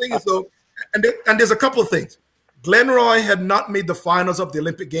the thing is, though, and there's a couple of things. Glenn Roy had not made the finals of the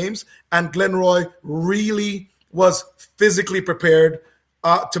Olympic Games, and Glenn Roy really was physically prepared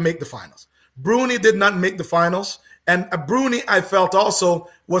to make the finals. Bruni did not make the finals, and Bruni, I felt, also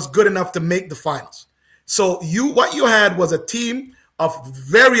was good enough to make the finals. So what you had was a team of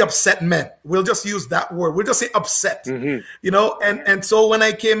very upset men. We'll just use that word. We'll just say upset. Mm-hmm. And so when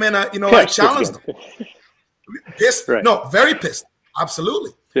I came in, I challenged them. Pissed? Right. No, very pissed.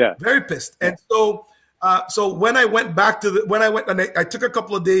 Absolutely. Yeah. Very pissed. And so when I went back I took a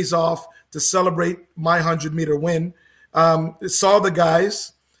couple of days off to celebrate my 100-meter win, saw the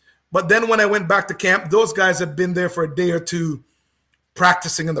guys. But then when I went back to camp, those guys had been there for a day or two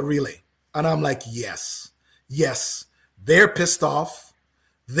practicing in the relay. And I'm like, yes, they're pissed off.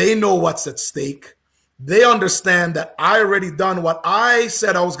 They know what's at stake. They understand that I already done what I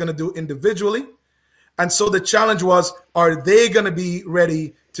said I was going to do individually. And so the challenge was, are they going to be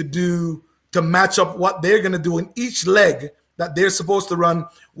ready to match up what they're going to do in each leg that they're supposed to run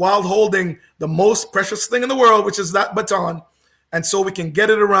while holding the most precious thing in the world, which is that baton. And so we can get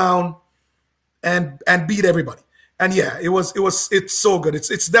it around and beat everybody. And yeah, it's so good.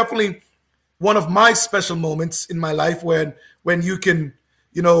 It's definitely one of my special moments in my life when you can,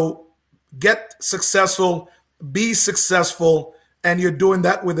 get successful, be successful, and you're doing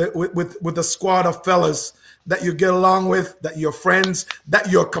that with a squad of fellas that you get along with, that you're friends, that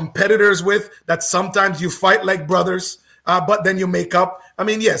you're competitors with, that sometimes you fight like brothers, but then you make up. I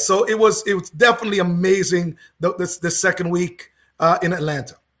mean, yeah. So it was definitely amazing the second week in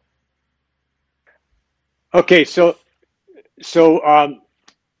Atlanta. Okay, so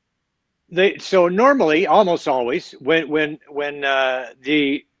normally, almost always, when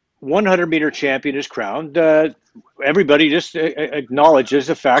the 100-meter champion is crowned, everybody just acknowledges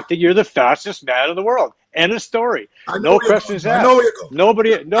the fact that you're the fastest man in the world. End of story. No questions asked.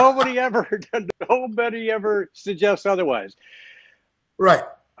 Nobody ever suggests otherwise. Right.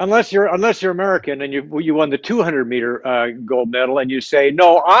 Unless you're American and you won the 200-meter gold medal and you say,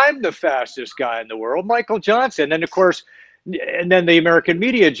 no, I'm the fastest guy in the world, Michael Johnson. And of course, and then the American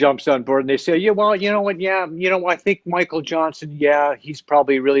media jumps on board and they say, yeah, well, you know what? Yeah, I think Michael Johnson, yeah, he's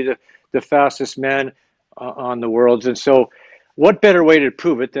probably really the fastest man on the world. And so what better way to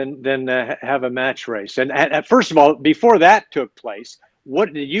prove it than have a match race? And first of all, before that took place,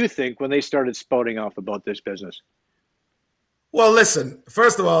 what did you think when they started spouting off about this business? Well, listen,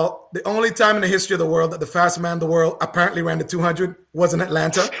 first of all, the only time in the history of the world that the fastest man in the world apparently ran the 200 was in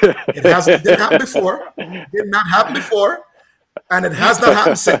Atlanta. It didn't happen before. It did not happen before, and it has not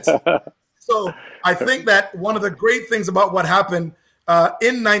happened since. So I think that one of the great things about what happened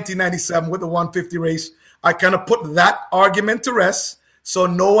in 1997 with the 150 race, I kind of put that argument to rest, so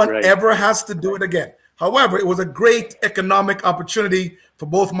no one Right. ever has to do it again. However, it was a great economic opportunity for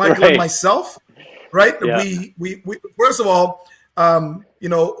both Michael and Right. myself, right? Yeah. We first of all,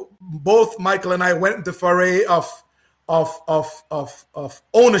 both Michael and I went into foray of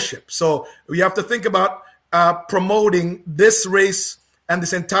ownership. So we have to think about promoting this race and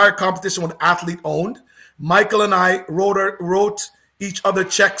this entire competition was athlete owned. Michael and I wrote each other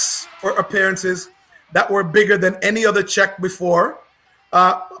checks for appearances that were bigger than any other check before.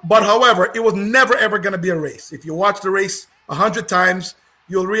 But however, it was never ever going to be a race. If you watch the race 100 times,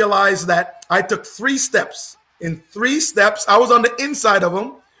 you'll realize that I took 3 steps. In 3 steps, I was on the inside of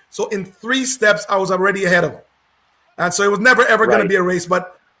him. So in 3 steps, I was already ahead of him. And so it was never ever going to Right. be a race.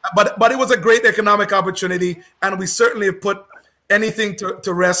 But it was a great economic opportunity, and we certainly have put anything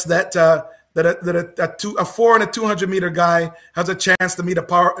to rest that a 4 and a 200-meter guy has a chance to meet a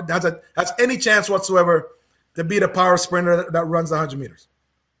power has any chance whatsoever to beat a power sprinter that runs 100 meters.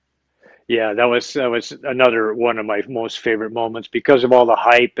 Yeah, that was another one of my most favorite moments because of all the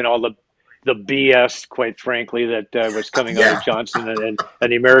hype and all the BS, quite frankly, that was coming out Yeah. of Johnson and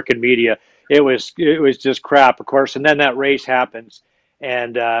the American media. It was just crap, of course. And then that race happens,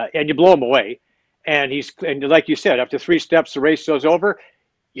 and you blow him away. And like you said, after 3 steps, the race goes over.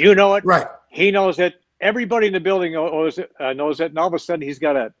 You know it. Right. He knows it. Everybody in the building knows it. And all of a sudden, he's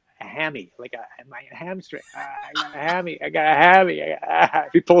got a hammy, like my hamstring. I got a hammy. I got a hammy.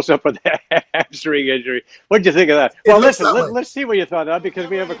 He pulls up with a hamstring injury. What did you think of that? It Well, looks listen, that way. let's see what you thought of that because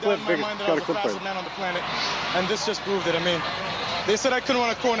we have a clip. In my mind that I Got a was the clip for fastest you. man on the planet, and this just proved it. I mean, they said I couldn't run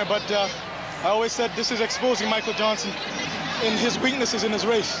a corner, but I always said this is exposing Michael Johnson in his weaknesses in his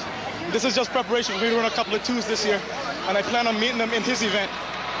race. This is just preparation. We're going to run a couple of 2s this year, and I plan on meeting them in his event.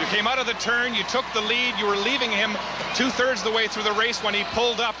 You came out of the turn, you took the lead, you were leaving him 2/3 of the way through the race when he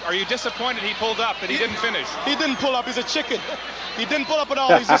pulled up. Are you disappointed he pulled up, that he didn't finish? He didn't pull up. He's a chicken. He didn't pull up at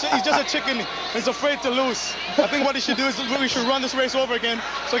all. He's just a chicken. He's afraid to lose. I think what he should do is we should run this race over again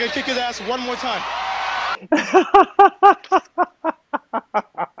so I can kick his ass one more time.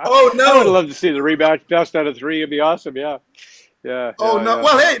 Oh I would no. love to see the rematch. Best out of 3. It'd be awesome. Yeah. Yeah. Oh yeah, no. yeah.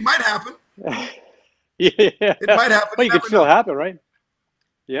 Well, hey, it might happen. Yeah. It might happen. Well, You it could never still know. happen, right?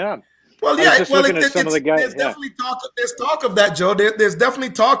 Yeah. Well, I was yeah. just Well, looking at some of the guys. there's Yeah. definitely there's talk of that, Joe. There's definitely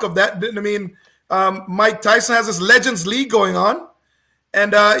talk of that. I mean, Mike Tyson has this Legends League going on,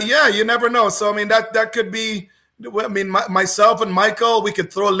 and yeah, you never know. So I mean, that could be. I mean, myself and Michael, we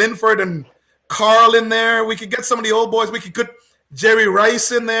could throw Linford and Carl in there. We could get some of the old boys. We could put Jerry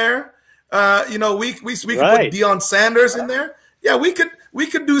Rice in there. We could put Right. Deion Sanders in there. Yeah, we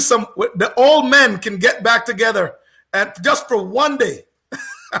could do some. The old men can get back together and just for one day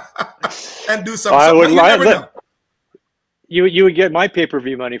and do something. I would You like never know. you would get my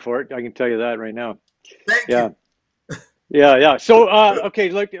pay-per-view money for it. I can tell you that right now. Thank Yeah. you. Yeah. So, okay,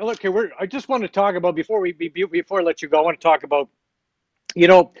 look, I just want to talk about before I let you go. I want to talk about,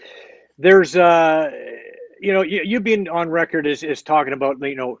 there's, you've been on record as talking about,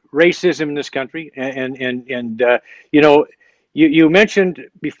 racism in this country, and you mentioned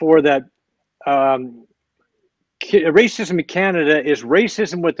before that racism in Canada is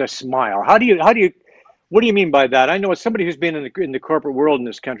racism with a smile. What do you mean by that? I know as somebody who's been in the corporate world in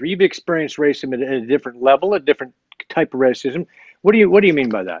this country, you've experienced racism at a different level, a different type of racism. What do you mean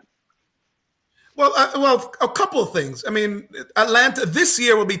by that? Well, a couple of things. I mean, Atlanta this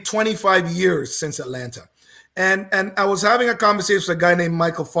year will be 25 years since Atlanta, and I was having a conversation with a guy named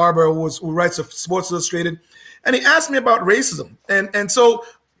Michael Farber who writes for Sports Illustrated, and he asked me about racism, and so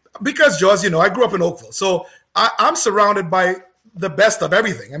because Joe, as you know, I grew up in Oakville, so I'm surrounded by the best of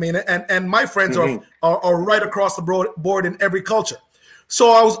everything. I mean, and my friends are right across the board in every culture.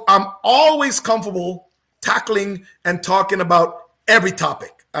 So I'm always comfortable tackling and talking about every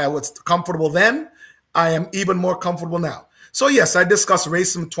topic. I was comfortable then. I am even more comfortable now. So yes, I discussed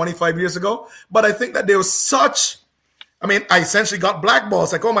racism 25 years ago, but I think that there was I essentially got blackballed.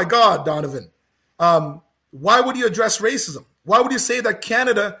 It's like, oh my God, Donovan, why would you address racism? Why would you say that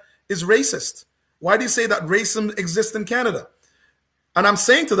Canada is racist? Why do you say that racism exists in Canada? And I'm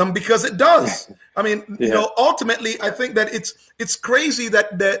saying to them because it does. I mean, ultimately, I think that it's crazy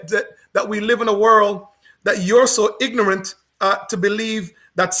that we live in a world that you're so ignorant to believe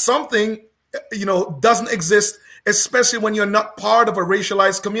that something doesn't exist, especially when you're not part of a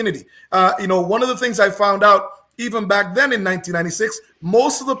racialized community. One of the things I found out, even back then in 1996,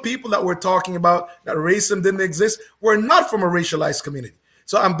 most of the people that we're talking about that racism didn't exist were not from a racialized community.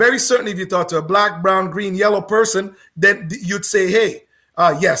 So I'm very certain if you talk to a black, brown, green, yellow person, then you'd say, hey,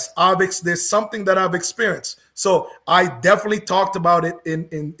 yes, there's something that I've experienced. So I definitely talked about it in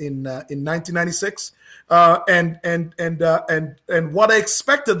 1996, and what I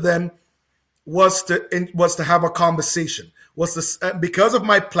expected then was to have a conversation. Because of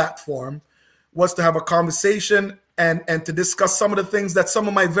my platform, was to have a conversation and to discuss some of the things that some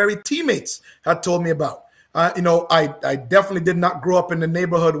of my very teammates had told me about. I definitely did not grow up in the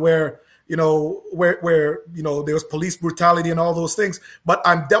neighborhood where there was police brutality and all those things. But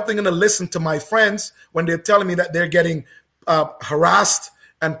I'm definitely going to listen to my friends when they're telling me that they're getting harassed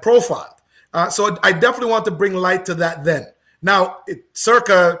and profiled. So I definitely want to bring light to that then. Now,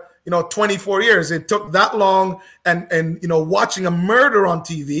 circa 24 years, it took that long, and watching a murder on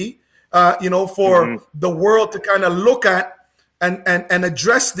TV, for the world to kind of look at and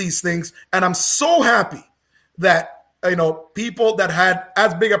address these things. And I'm so happy that people that had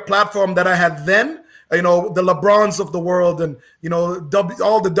as big a platform that I had then, the LeBrons of the world, and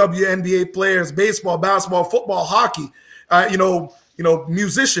all the WNBA players, baseball, basketball, football, hockey,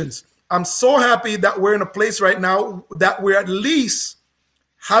 musicians. I'm so happy that we're in a place right now that we're at least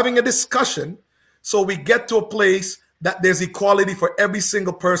having a discussion, so we get to a place that there's equality for every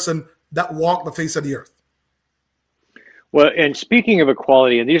single person that walked the face of the earth. Well, and speaking of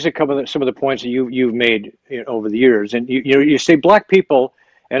equality, and these are some of the points that you've made over the years, and you say black people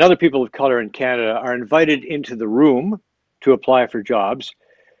and other people of color in Canada are invited into the room to apply for jobs,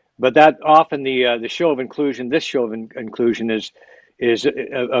 but that often the show of inclusion, this show of inclusion and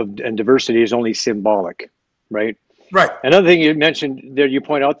diversity is only symbolic, right? Right. Another thing you mentioned there, you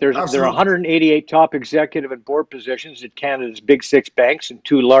point out there are 188 top executive and board positions at Canada's big six banks and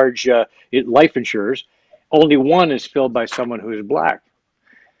 2 large life insurers. Only 1 is filled by someone who is black.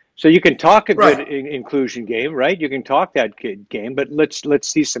 So you can talk a good inclusion game, right? You can talk that game, but let's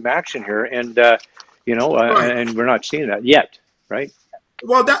see some action here, and and we're not seeing that yet, right?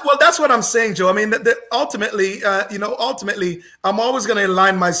 Well, that's what I'm saying, Joe. I mean, ultimately, I'm always going to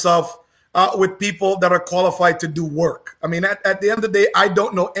align myself with people that are qualified to do work. I mean, at the end of the day, I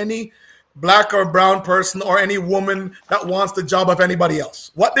don't know any black or brown person or any woman that wants the job of anybody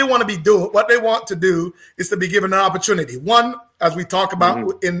else. What they want to do is to be given an opportunity. One, as we talk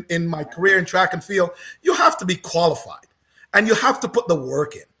about in my career in track and field, you have to be qualified and you have to put the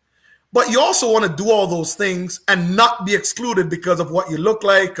work in. But you also want to do all those things and not be excluded because of what you look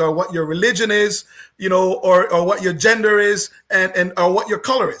like or what your religion is, or what your gender is and or what your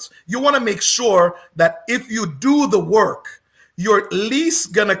color is. You want to make sure that if you do the work, you're at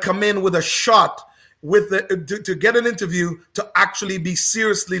least going to come in with a shot to get an interview to actually be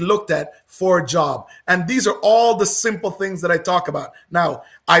seriously looked at for a job. And these are all the simple things that I talk about. Now,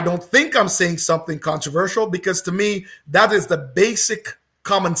 I don't think I'm saying something controversial, because to me, that is the basic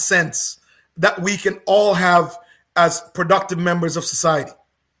common sense that we can all have as productive members of society.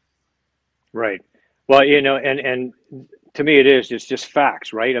 Right. Well, and to me, it's just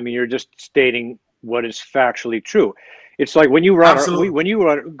facts, right? I mean, you're just stating what is factually true. It's like when you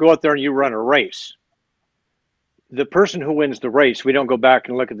go out there and you run a race, the person who wins the race, we don't go back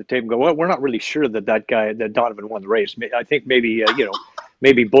and look at the tape and go, well, we're not really sure that Donovan won the race. I think maybe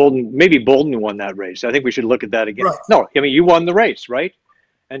Bolden won that race. I think we should look at that again. Right. No, I mean, you won the race, right?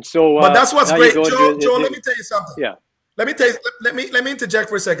 And so, but that's what's great, Joe. Let me tell you something. Yeah. Let me interject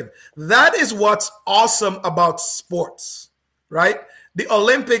for a second. That is what's awesome about sports, right? The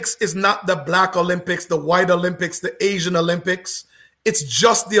Olympics is not the Black Olympics, the White Olympics, the Asian Olympics. It's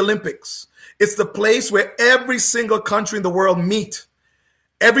just the Olympics. It's the place where every single country in the world meet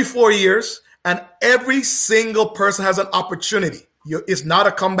every 4 years, and every single person has an opportunity. It's not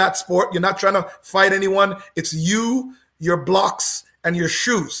a combat sport. You're not trying to fight anyone. It's you, your blocks, and your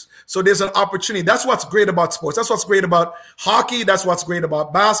shoes. So there's an opportunity. That's what's great about sports. That's what's great about hockey. That's what's great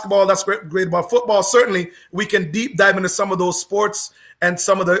about basketball. That's great about football. Certainly, we can deep dive into some of those sports and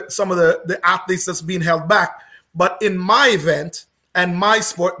some of the athletes that's being held back. But in my event and my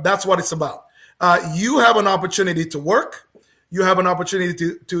sport, that's what it's about. You have an opportunity to work. You have an opportunity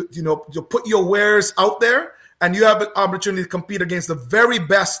to put your wares out there, and you have an opportunity to compete against the very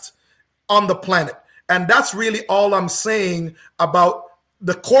best on the planet. And that's really all I'm saying about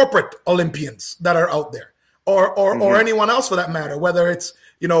the corporate Olympians that are out there, or anyone else for that matter, whether it's,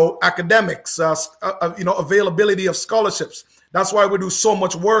 academics, availability of scholarships. That's why we do so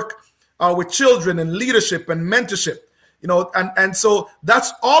much work with children and leadership and mentorship, and so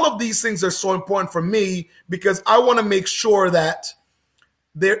that's all of these things are so important for me, because I want to make sure that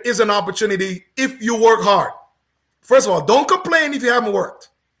there is an opportunity if you work hard. First of all, don't complain if you haven't worked.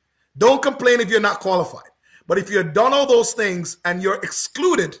 Don't complain if you're not qualified. But if you've done all those things and you're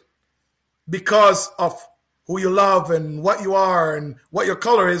excluded because of who you love and what you are and what your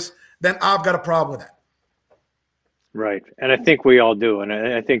color is, then I've got a problem with that. Right, and I think we all do, and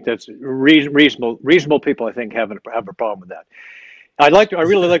I think that's reasonable people. I think have a problem with that. I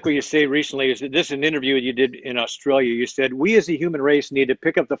really like what you say recently. Is that this is an interview you did in Australia? You said we as a human race need to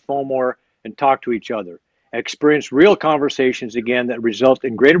pick up the phone more and talk to each other, experience real conversations again that result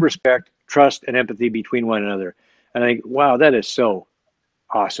in greater respect, trust, and empathy between one another. And I think, wow, that is so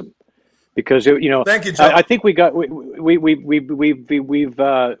awesome. Because thank you, Joe. I think we've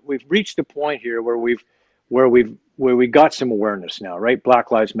reached a point here where we got some awareness now, right?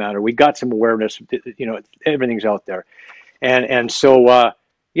 Black Lives Matter. We got some awareness. Everything's out there, and so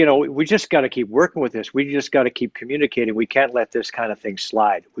we just got to keep working with this. We just got to keep communicating. We can't let this kind of thing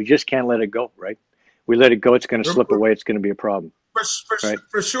slide. We just can't let it go, right? We let it go, it's going to slip away. It's going to be a problem.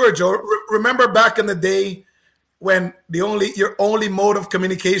 For sure, Joe. Remember back in the day when your only mode of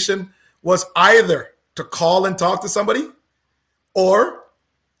communication was either to call and talk to somebody or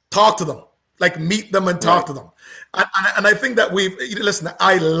talk to them, like meet them and talk to them. And I think that listen,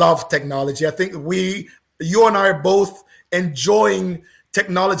 I love technology. I think you and I are both enjoying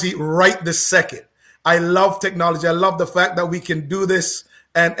technology right this second. I love technology. I love the fact that we can do this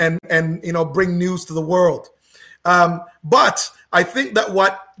and bring news to the world. But I think that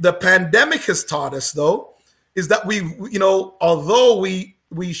what the pandemic has taught us, though, is that although we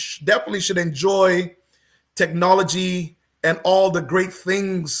definitely should enjoy technology and all the great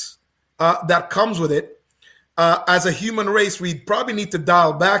things that comes with it, as a human race, we probably need to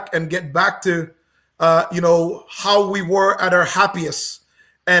dial back and get back to, how we were at our happiest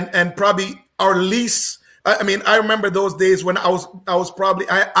and probably our least. I mean, I remember those days when I was probably,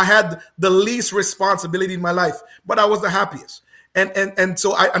 I had the least responsibility in my life, but I was the happiest. And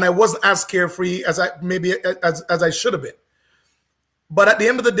so I wasn't as carefree as I should have been. But at the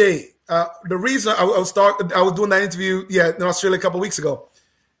end of the day, the reason I was doing that interview, in Australia a couple of weeks ago.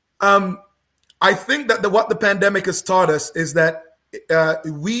 I think that what the pandemic has taught us is that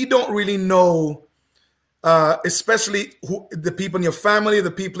we don't really know, especially the people in your family, the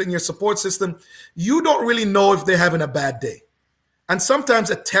people in your support system, you don't really know if they're having a bad day. And sometimes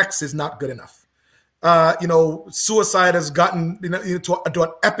a text is not good enough. Suicide has gotten to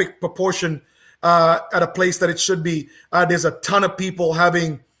an epic proportion at a place that it should be. There's a ton of people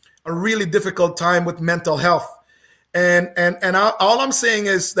having a really difficult time with mental health. And all I'm saying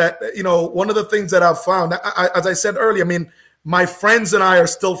is that, one of the things that I've found, as I said earlier, I mean, my friends and I are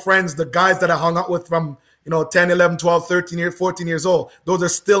still friends. The guys that I hung out with from, 10, 11, 12, 13 years, 14 years old, those are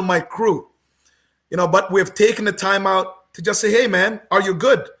still my crew, but we've taken the time out to just say, hey, man, are you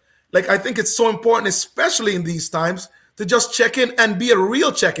good? Like, I think it's so important, especially in these times, to just check in and be a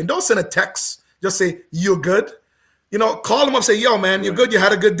real check-in. Don't send a text. Just say, you're good. Call them up, say, yo, man, you're good. You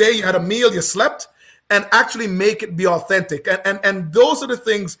had a good day. You had a meal. You slept. And actually make it be authentic. And those are the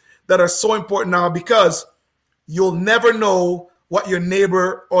things that are so important now, because you'll never know what your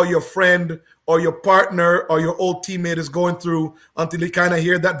neighbor or your friend or your partner or your old teammate is going through until you kind of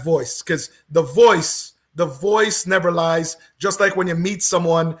hear that voice. Because the voice never lies. Just like when you meet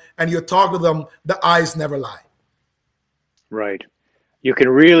someone and you talk to them, the eyes never lie. Right. You can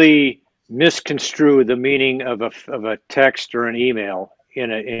really misconstrue the meaning of a text or an email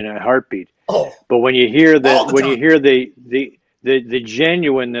in a heartbeat. Oh, but when you hear the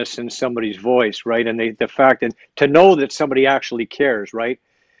genuineness in somebody's voice, right, and the fact that to know that somebody actually cares, right,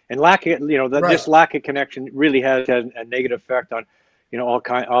 and this lack of connection really has a negative effect on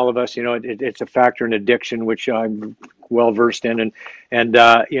all of us. It's a factor in addiction, which I'm well versed in,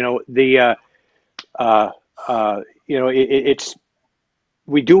 it's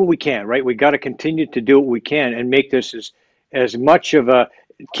we do what we can, right? We got to continue to do what we can and make this as much of a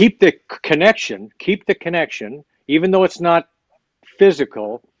keep the connection, even though it's not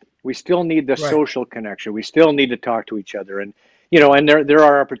physical. We still need the social connection. We still need to talk to each other, and and there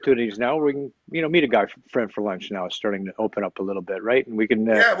are opportunities now where we can meet a guy friend for lunch now. It's starting to open up a little bit, right? And we can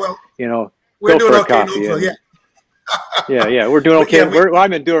we're go doing for a okay coffee. Yeah. We're doing okay.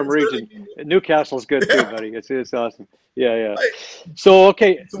 I'm in Durham region. Newcastle's good too, buddy. It's awesome. Yeah. So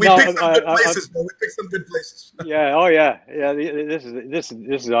okay. So we picked some good places. We picked some good places. Yeah. Oh yeah. This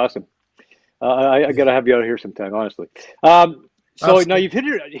is awesome. I got to have you out here sometime, honestly. So Absolutely. now you've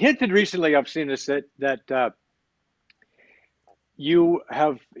hinted recently. I've seen this that you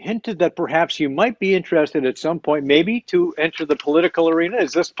have hinted that perhaps you might be interested at some point, maybe, to enter the political arena.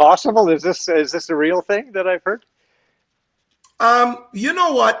 Is this possible? Is this a real thing that I've heard? You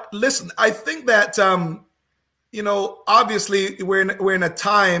know what? Listen, I think that obviously we're in a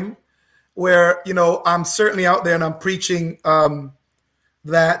time where, I'm certainly out there and I'm preaching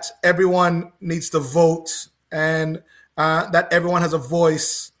that everyone needs to vote, and that everyone has a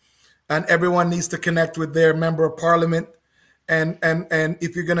voice, and everyone needs to connect with their member of parliament. And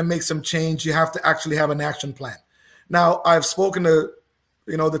if you're going to make some change, you have to actually have an action plan. Now, I've spoken to,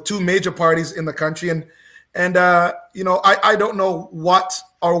 the two major parties in the country, and I don't know what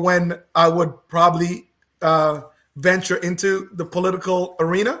or when I would probably venture into the political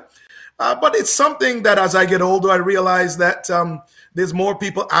arena. But it's something that as I get older, I realize that there's more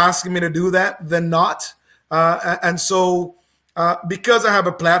people asking me to do that than not. And so because I have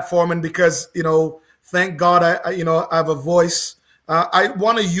a platform, and because, thank God I have a voice, I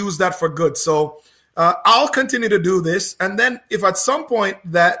want to use that for good. So I'll continue to do this. And then if at some point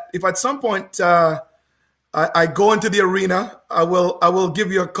I go into the arena, I will give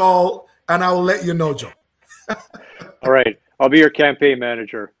you a call and I will let you know, Joe. All right. I'll be your campaign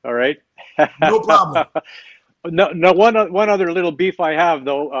manager. All right. No problem. No. One other little beef I have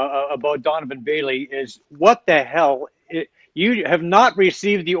though about Donovan Bailey is, what the hell? You have not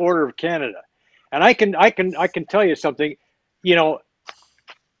received the Order of Canada, and I can tell you something.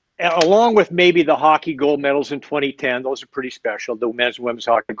 Along with maybe the hockey gold medals in 2010, those are pretty special. The men's and women's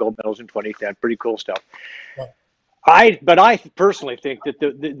hockey gold medals in 2010, pretty cool stuff. Yeah. But I personally think that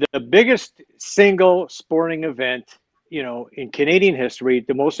the biggest single sporting event, in Canadian history,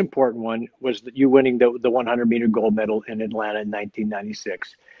 the most important one was you winning the 100-meter gold medal in Atlanta in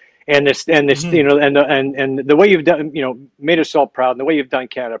 1996. And this, and the way you've done, made us all proud, and the way you've done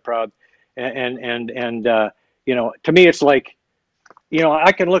Canada proud, and to me, it's like,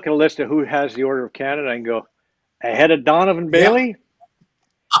 I can look at a list of who has the Order of Canada and go, ahead of Donovan Bailey,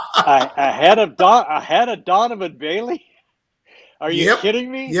 ahead of Donovan Bailey. Are you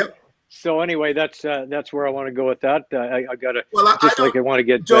kidding me? Yep. So anyway, that's where I want to go with that. I gotta I want to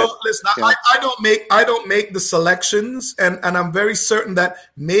get Joe. Listen, I don't make the selections, and I'm very certain that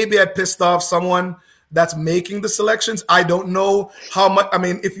maybe I pissed off someone that's making the selections. I don't know how much. I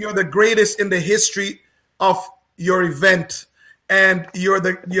mean, if you're the greatest in the history of your event, and you're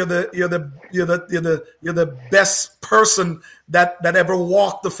the best person that ever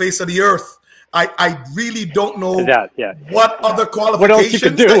walked the face of the earth, I really don't know what other qualifications what else you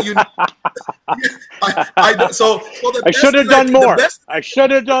could do. That you. I should have done more. I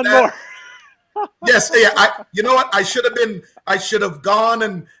should have done more. Yes, yeah. You know what? I should have gone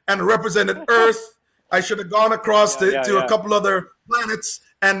and represented Earth. I should have gone across to a couple other planets,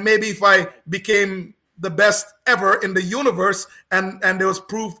 and maybe if I became the best ever in the universe, and there was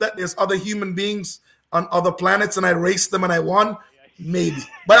proof that there's other human beings on other planets, and I raced them and I won, maybe.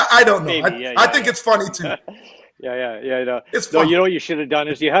 But I don't know. I think it's funny too. No. It's funny. You know what you should have done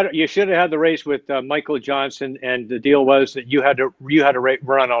is you should have had the race with Michael Johnson, and the deal was that you had to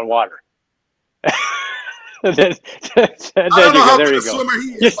run on water. I don't know how good a swimmer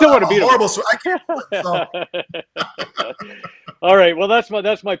he is. You still want to beat him. Horrible swimmer. I can't. All right. Well, that's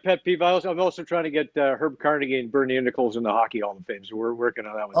my pet peeve. I'm also trying to get Herb Carnegie and Bernie Nichols in the Hockey Hall of Fame. So we're working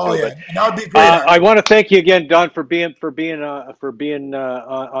on that one. Oh too. yeah, that would be great. I want to thank you again, Don, for being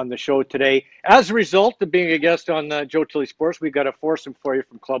on the show today. As a result of being a guest on Joe Tilley Sports, we've got a foursome for you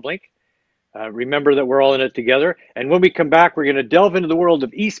from Club Link. Remember that we're all in it together. And when we come back, we're going to delve into the world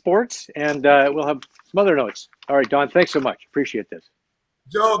of esports, and we'll have some other notes. All right, Don, thanks so much. Appreciate this.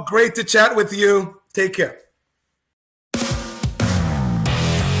 Joe, great to chat with you. Take care.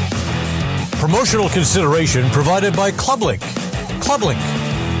 Promotional consideration provided by Club Link. Club Link.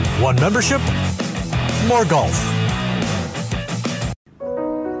 One membership, more golf.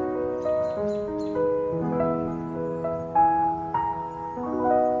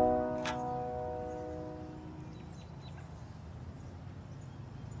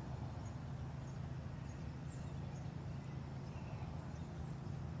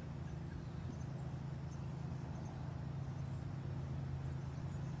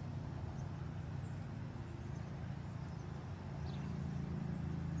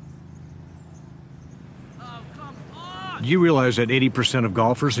 Do you realize that 80% of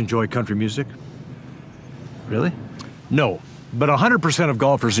golfers enjoy country music? Really? No, but 100% of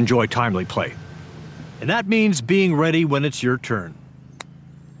golfers enjoy timely play. And that means being ready when it's your turn.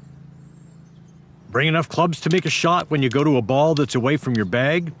 Bring enough clubs to make a shot when you go to a ball that's away from your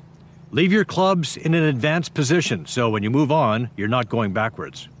bag. Leave your clubs in an advanced position, so when you move on, you're not going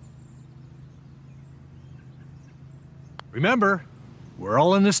backwards. Remember, we're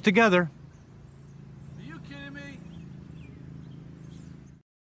all in this together.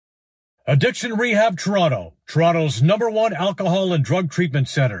 Addiction Rehab Toronto, Toronto's #1 alcohol and drug treatment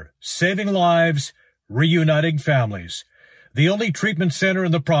center, saving lives, reuniting families. The only treatment center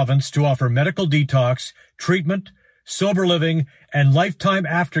in the province to offer medical detox, treatment, sober living, and lifetime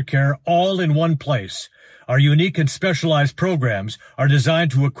aftercare all in one place. Our unique and specialized programs are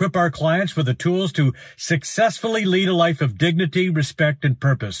designed to equip our clients with the tools to successfully lead a life of dignity, respect, and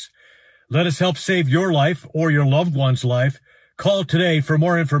purpose. Let us help save your life or your loved one's life. Call today for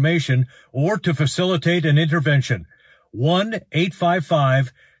more information or to facilitate an intervention.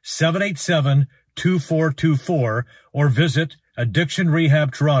 1-855-787-2424 or visit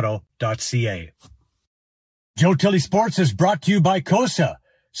addictionrehabtoronto.ca. Joe Tilley Sports is brought to you by COSA,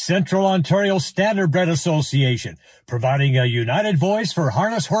 Central Ontario Standardbred Association, providing a united voice for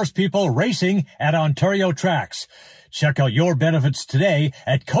harness horse people racing at Ontario tracks. Check out your benefits today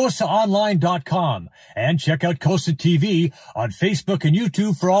at COSAonline.com and check out COSA TV on Facebook and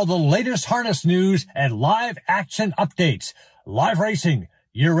YouTube for all the latest harness news and live action updates. Live racing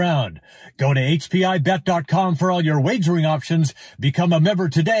year-round. Go to HPIBet.com for all your wagering options. Become a member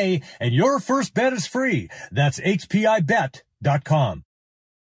today, and your first bet is free. That's HPIBet.com.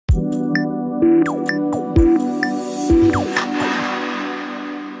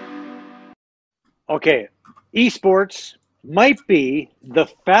 Okay, esports might be the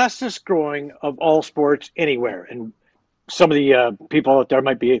fastest growing of all sports anywhere. And some of the people out there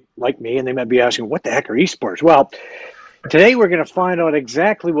might be like me, and they might be asking, what the heck are esports? Well, today we're going to find out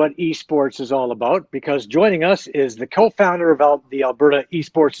exactly what esports is all about, because joining us is the co-founder of the Alberta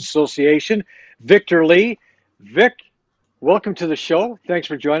Esports Association, Victor Lee. Vic, welcome to the show. Thanks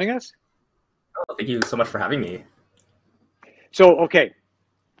for joining us. Oh, thank you so much for having me. So, okay,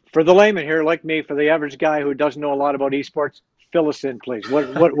 for the layman here, like me, for the average guy who doesn't know a lot about esports, fill us in, please.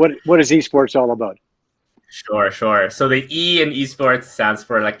 What is esports all about? Sure. So the E in esports stands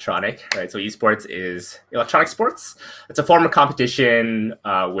for electronic, right? So esports is electronic sports. It's a form of competition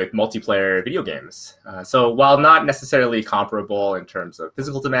with multiplayer video games. So while not necessarily comparable in terms of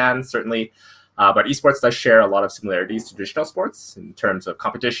physical demands, certainly, but esports does share a lot of similarities to traditional sports in terms of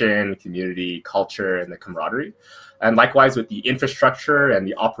competition, community, culture, and the camaraderie. And likewise with the infrastructure and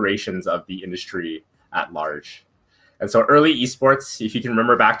the operations of the industry at large. And so early esports, if you can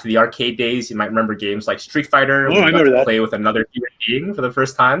remember back to the arcade days, you might remember games like Street Fighter. Oh, I remember that. Play with another human being for the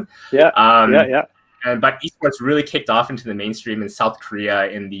first time. Yeah. But esports really kicked off into the mainstream in South Korea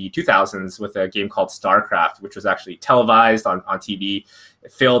in the 2000s with a game called StarCraft, which was actually televised on TV.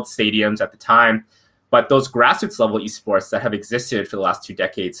 It filled stadiums at the time. But those grassroots level esports that have existed for the last 2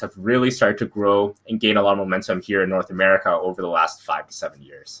 decades have really started to grow and gain a lot of momentum here in North America over the last 5 to 7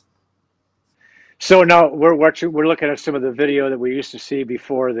 years. So now we're looking at some of the video that we used to see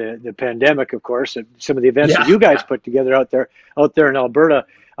before the pandemic, of course, and some of the events that you guys put together out there in Alberta.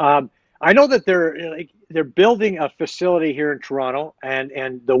 I know that they're building a facility here in Toronto,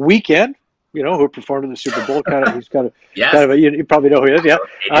 and the Weeknd, who performed in the Super Bowl, you probably know who he is, yeah.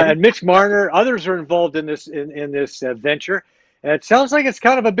 And Mitch Marner, others are involved in this venture. And it sounds like it's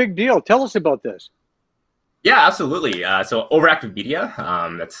kind of a big deal. Tell us about this. Yeah, absolutely. So Overactive Media,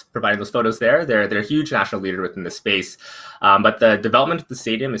 that's providing those photos there. They're a huge national leader within the space. But the development of the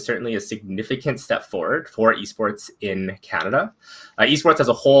stadium is certainly a significant step forward for esports in Canada. Esports as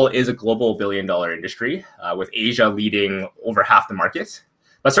a whole is a global billion-dollar industry, with Asia leading over half the market.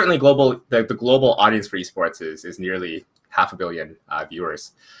 But certainly the global audience for esports is nearly 500 million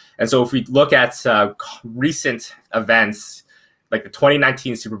viewers. And so if we look at recent events, like the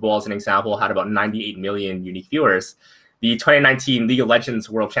 2019 Super Bowl, as an example, had about 98 million unique viewers. The 2019 League of Legends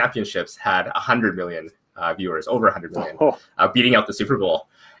World Championships had 100 million viewers, over 100 million, beating out the Super Bowl.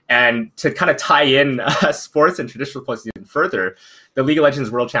 And to kind of tie in sports and traditional sports even further, the League of Legends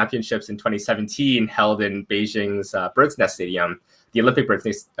World Championships in 2017, held in Beijing's Bird's Nest Stadium, the Olympic Bird's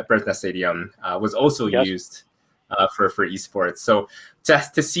Nest Stadium, was also used for esports. So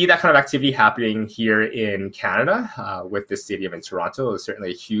to see that kind of activity happening here in Canada with this stadium in Toronto is certainly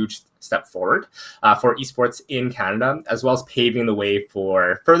a huge step forward for esports in Canada, as well as paving the way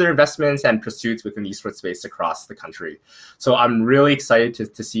for further investments and pursuits within the esports space across the country. So I'm really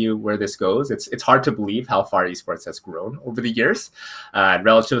excited to see where this goes. It's hard to believe how far esports has grown over the years.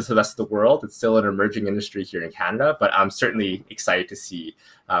 Relative to the rest of the world, it's still an emerging industry here in Canada, but I'm certainly excited to see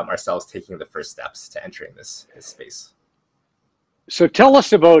ourselves taking the first steps to entering this space. So tell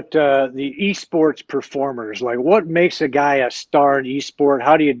us about the esports performers. Like, what makes a guy a star in esport?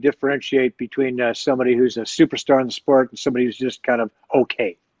 How do you differentiate between somebody who's a superstar in the sport and somebody who's just kind of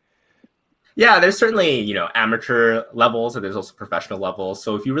okay? Yeah, there's certainly, amateur levels, and there's also professional levels.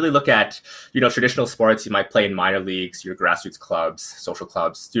 So if you really look at, traditional sports, you might play in minor leagues, your grassroots clubs, social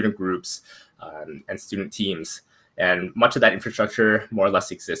clubs, student groups, and student teams. And much of that infrastructure more or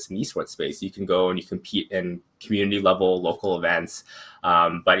less exists in the esports space. You can go and you compete in community level, local events.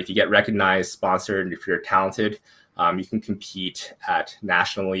 But if you get recognized, sponsored, and if you're talented, you can compete at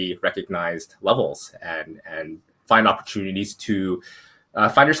nationally recognized levels and find opportunities to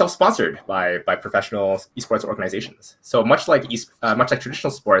find yourself sponsored by professional esports organizations. So much like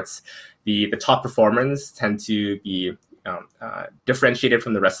traditional sports, the top performers tend to be differentiated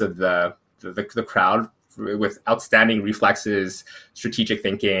from the rest of the crowd with outstanding reflexes, strategic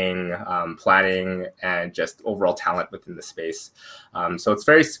thinking, planning, and just overall talent within the space. So it's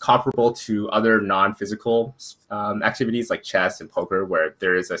very comparable to other non-physical activities like chess and poker, where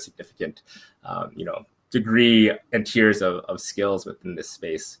there is a significant, degree and tiers of skills within this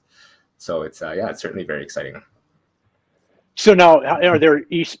space. So it's it's certainly very exciting. So now, are there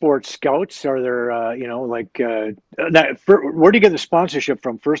esports scouts? Are there, where do you get the sponsorship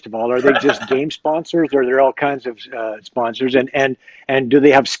from? First of all, are they just game sponsors, or are there all kinds of sponsors? And do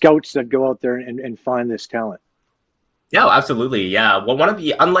they have scouts that go out there and find this talent? Yeah, absolutely. Yeah. Well,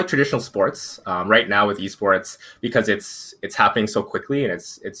 unlike traditional sports, right now with esports, because it's happening so quickly, and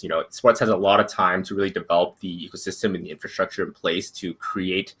it's sports has a lot of time to really develop the ecosystem and the infrastructure in place to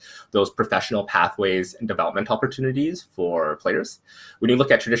create those professional pathways and development opportunities for players. When you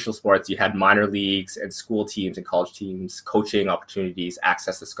look at traditional sports, you had minor leagues and school teams and college teams, coaching opportunities,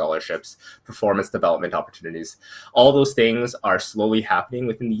 access to scholarships, performance development opportunities. All those things are slowly happening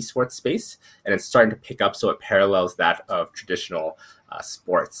within the esports space, and it's starting to pick up, so it parallels that of traditional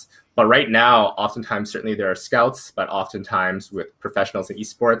sports. But right now, oftentimes, certainly there are scouts, but oftentimes with professionals in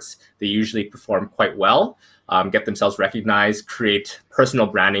esports, they usually perform quite well, get themselves recognized, create personal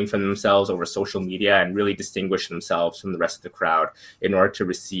branding for themselves over social media, and really distinguish themselves from the rest of the crowd in order to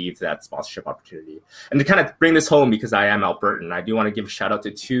receive that sponsorship opportunity. And to kind of bring this home, because I am Albertan, I do want to give a shout out to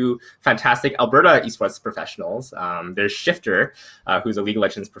two fantastic Alberta esports professionals. There's Shifter, who's a League of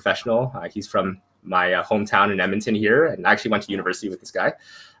Legends professional. He's from my hometown in Edmonton here, and I actually went to university with this guy.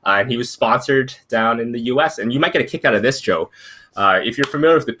 And he was sponsored down in the US. And you might get a kick out of this, Joe. If you're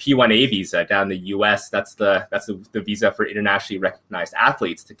familiar with the P1A visa down in the US, that's the visa for internationally recognized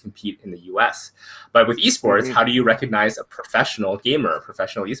athletes to compete in the US. But with esports, how do you recognize a professional gamer, a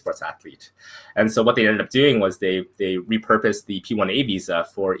professional esports athlete? And so what they ended up doing was they repurposed the P1A visa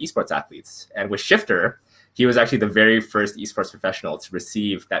for esports athletes. And with Shifter, he was actually the very first esports professional to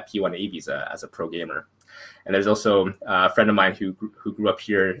receive that P1A visa as a pro gamer. And there's also a friend of mine who grew up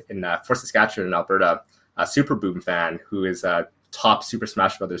here in Fort Saskatchewan in Alberta, a Super Boom fan, who is a top Super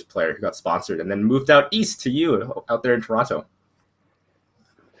Smash Brothers player who got sponsored and then moved out east to you out there in Toronto.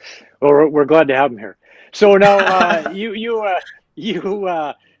 Well, we're glad to have him here. So now if you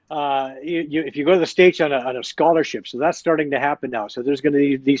go to the States on a scholarship, so that's starting to happen now. So there's going to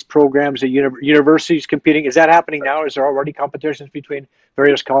be these programs at universities competing. Is that happening now? Is there already competitions between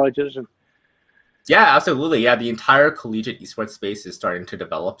various colleges? Yeah, absolutely. Yeah, the entire collegiate esports space is starting to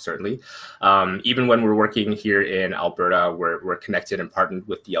develop, certainly. Even when we're working here in Alberta, we're connected and partnered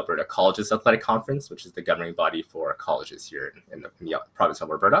with the Alberta Colleges Athletic Conference, which is the governing body for colleges here in the province of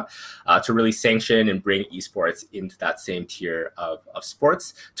Alberta, to really sanction and bring esports into that same tier of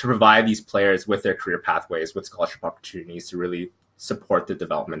sports to provide these players with their career pathways, with scholarship opportunities to really support the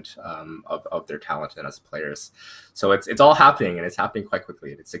development of their talent and as players. So it's all happening, and it's happening quite quickly.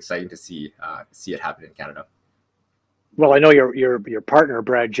 And it's exciting to see it happen in Canada. Well, I know your partner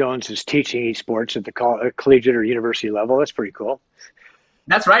Brad Jones is teaching esports at the collegiate or university level. That's pretty cool.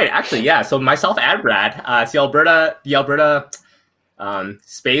 That's right, actually, yeah. So myself and Brad, the Alberta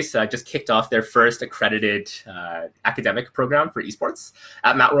space just kicked off their first accredited academic program for esports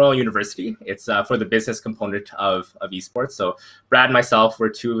at Mount Royal University. It's for the business component of esports. So Brad and myself were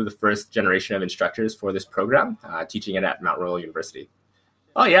two of the first generation of instructors for this program, teaching it at Mount Royal University.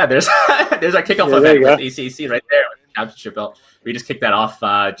 Oh yeah, there's there's our kickoff event with ACAC right there, with the championship belt. We just kicked that off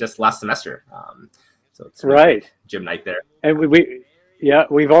just last semester. So it's right. Gym night there. And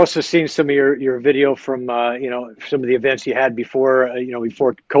we've also seen some of your video from some of the events you had before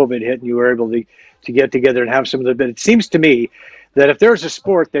before COVID hit, and you were able to get together and have some of the. But it seems to me that if there's a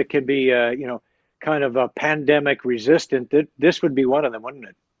sport that can be kind of a pandemic resistant, that this would be one of them, wouldn't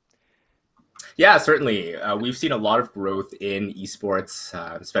it? Yeah, certainly. We've seen a lot of growth in esports,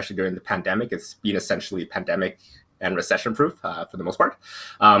 especially during the pandemic. It's been essentially pandemic and recession-proof for the most part.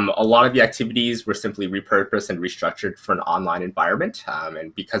 A lot of the activities were simply repurposed and restructured for an online environment.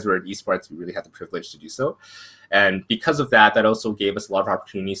 And because we're in esports, we really had the privilege to do so. And because of that, that also gave us a lot of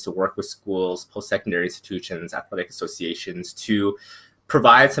opportunities to work with schools, post-secondary institutions, athletic associations to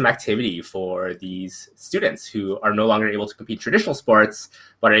provide some activity for these students who are no longer able to compete in traditional sports,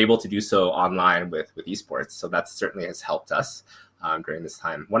 but are able to do so online with esports. So that certainly has helped us during this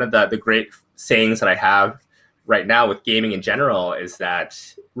time. One of the great sayings that I have right now with gaming in general is that,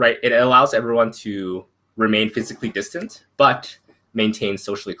 right, it allows everyone to remain physically distant, but maintain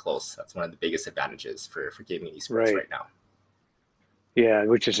socially close. That's one of the biggest advantages for gaming and esports right now. Yeah,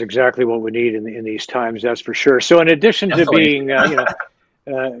 which is exactly what we need in these times, that's for sure. So in addition to being,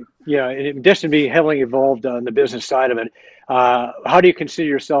 in addition to being heavily involved on the business side of it, how do you consider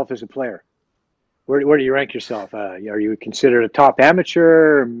yourself as a player? Where do you rank yourself? Are you considered a top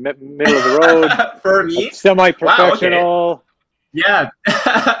amateur, middle of the road? For me? Semi-professional? Wow, okay. Yeah.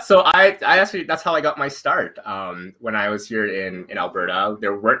 So I actually, that's how I got my start. When I was here in Alberta,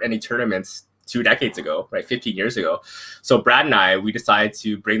 there weren't any tournaments 2 decades ago, right? 15 years ago. So Brad and I, we decided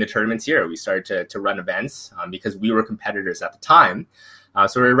to bring the tournaments here. We started to run events because we were competitors at the time.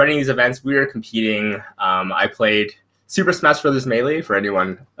 So we were running these events. We were competing. I played Super Smash Bros. Melee. For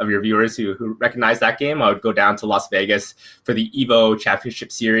anyone of your viewers who recognize that game, I would go down to Las Vegas for the EVO Championship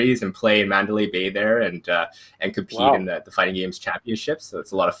Series and play in Mandalay Bay there and compete in the Fighting Games Championships. So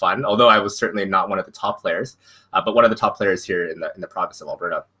it's a lot of fun. Although I was certainly not one of the top players, but one of the top players here in the province of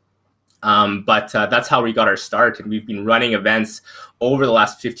Alberta. But that's how we got our start, and we've been running events over the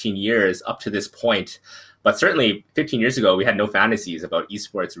last 15 years up to this point. But certainly 15 years ago, we had no fantasies about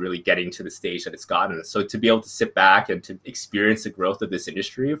esports really getting to the stage that it's gotten. So to be able to sit back and to experience the growth of this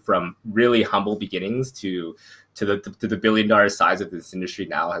industry from really humble beginnings to the billion-dollar size of this industry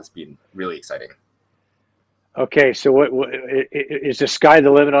now has been really exciting. Okay, so what is the sky the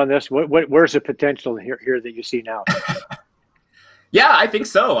limit on this? Where's the potential here that you see now? Yeah, I think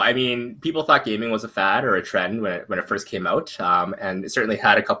so. I mean, people thought gaming was a fad or a trend when it first came out, and it certainly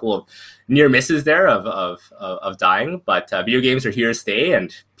had a couple of near misses there of dying. But video games are here to stay,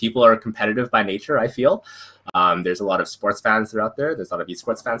 and people are competitive by nature, I feel. There's a lot of sports fans that are out there. There's a lot of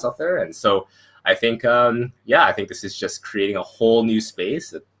esports fans out there, and so I think, I think this is just creating a whole new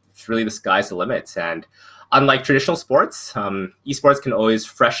space. It's really the sky's the limit, and unlike traditional sports, esports can always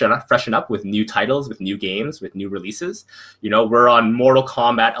freshen up with new titles, with new games, with new releases. You know, we're on Mortal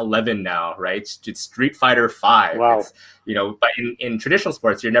Kombat 11 now, right? It's Street Fighter 5. Wow. It's, but in traditional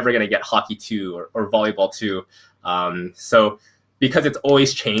sports, you're never going to get Hockey 2 or Volleyball 2. So because it's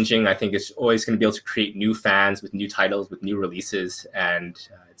always changing, I think it's always going to be able to create new fans with new titles, with new releases, and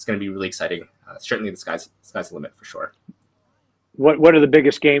it's going to be really exciting. Certainly the sky's the limit for sure. What are the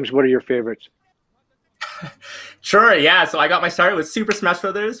biggest games? What are your favorites? Sure, yeah. So I got my start with Super Smash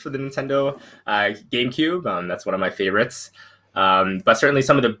Bros. For the Nintendo GameCube. That's one of my favorites. But certainly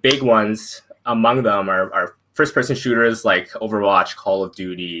some of the big ones among them are first-person shooters like Overwatch, Call of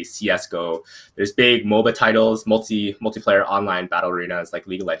Duty, CSGO. There's big MOBA titles, multiplayer online battle arenas like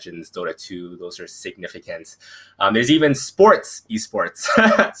League of Legends, Dota 2. Those are significant. There's even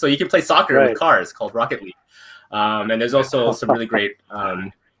esports. So you can play soccer with cars called Rocket League. And there's also some really great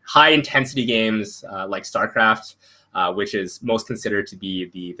high-intensity games like StarCraft, which is most considered to be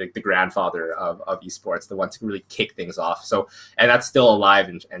the grandfather of esports, the ones who really kick things off. So, and that's still alive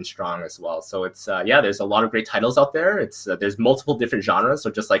and strong as well. So it's there's a lot of great titles out there. It's there's multiple different genres. So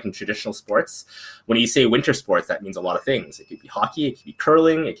just like in traditional sports, when you say winter sports, that means a lot of things. It could be hockey, it could be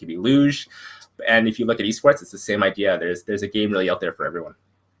curling, it could be luge. And if you look at esports, it's the same idea. There's a game really out there for everyone.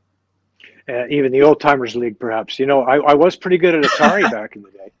 Even the Old Timers League, perhaps. I was pretty good at Atari back in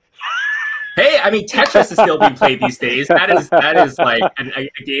the day. Hey, I mean, Tetris is still being played these days. That is like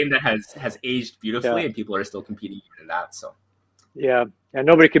a game that has aged beautifully, and people are still competing in that. So, yeah, and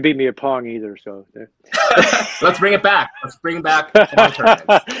nobody could beat me at Pong either. So, let's bring it back. Let's bring back Pong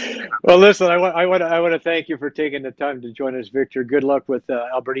tournaments. Well, listen, I want to thank you for taking the time to join us, Victor. Good luck with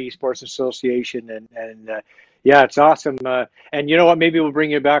Alberta Esports Association, and yeah, it's awesome. And you know what? Maybe we'll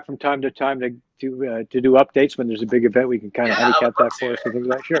bring you back from time to time to do updates when there's a big event. We can kind of handicap that for us and things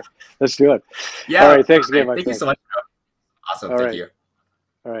like that. Sure, let's do it. Yeah. All right. Thanks again, my friend. Thank you so much. Awesome. Thank you.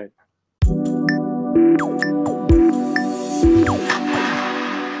 All right.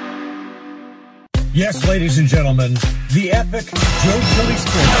 Yes, ladies and gentlemen, the epic Joe Tilly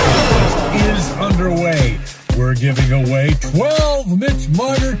Sports Contest is underway. We're giving away 12 Mitch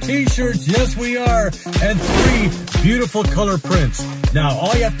Marner t-shirts. Yes, we are. And 3 beautiful color prints. Now,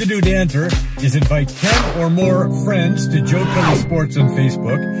 all you have to do to enter is invite 10 or more friends to Joe Tilly Sports on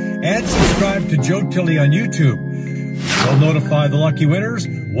Facebook and subscribe to Joe Tilly on YouTube. We'll notify the lucky winners.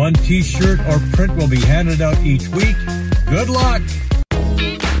 1 t-shirt or print will be handed out each week. Good luck.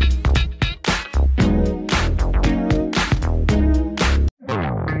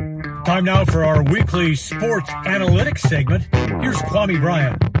 Time Time now for our weekly sports analytics segment. Here's Kwame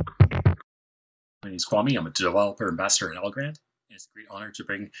Bryan. My name is Kwame. I'm a developer ambassador at Elgrand. It's a great honor to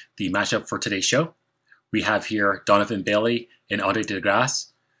bring the matchup for today's show. We have here Donovan Bailey and Andre DeGrasse,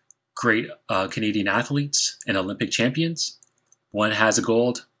 great Canadian athletes and Olympic champions. One has a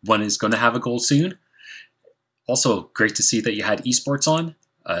gold, one is going to have a gold soon. Also, great to see that you had esports on,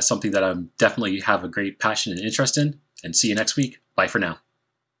 something that I definitely have a great passion and interest in. And see you next week. Bye for now.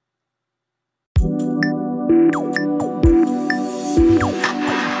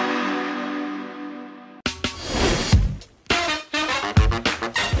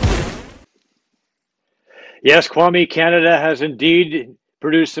 Yes, Kwame, Canada has indeed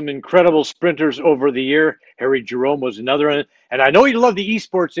produced some incredible sprinters over the year. Harry Jerome was another one. And I know you love the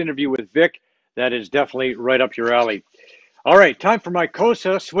esports interview with Vic. That is definitely right up your alley. All right, time for my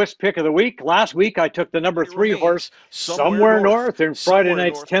COSA Swiss pick of the week. Last week, I took the number 3 horse, Somewhere North, in Friday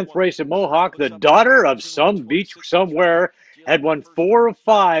night's 10th race at Mohawk. The daughter of some beach somewhere had won 4 of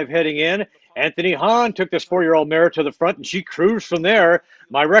 5 heading in. Anthony Hahn took this 4-year-old mare to the front, and she cruised from there.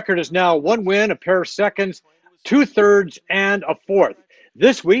 My record is now 1 win, a pair of seconds, 2 thirds, and a 4th.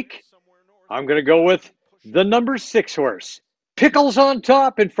 This week, I'm going to go with the number 6 horse, Pickles on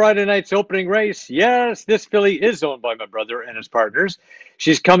Top, in Friday night's opening race. Yes, this filly is owned by my brother and his partners.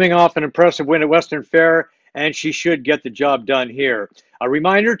 She's coming off an impressive win at Western Fair, and she should get the job done here. A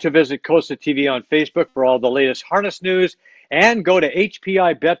reminder to visit COSA TV on Facebook for all the latest harness news, and go to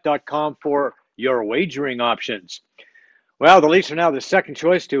hpibet.com for your wagering options. Well, the Leafs are now the second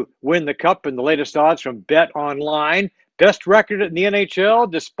choice to win the Cup in the latest odds from Bet Online. Best record in the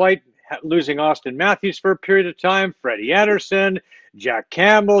NHL, despite losing Austin Matthews for a period of time, Freddie Anderson, Jack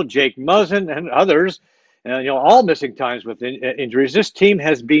Campbell, Jake Muzzin, and others, all missing times with injuries. This team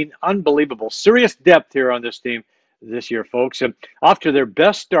has been unbelievable. Serious depth here on this team this year, folks. And off to their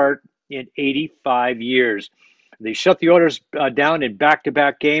best start in 85 years. They shut the Oilers down in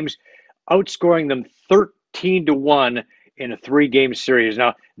back-to-back games, outscoring them 13-1 in a 3-game series.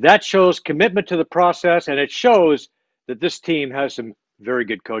 Now, that shows commitment to the process, and it shows that this team has some very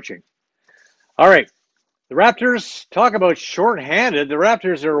good coaching. All right, the Raptors, talk about shorthanded. The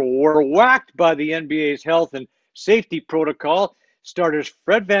Raptors were whacked by the NBA's health and safety protocol. Starters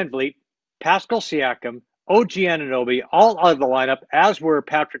Fred VanVleet, Pascal Siakam, OG Anunoby, all out of the lineup, as were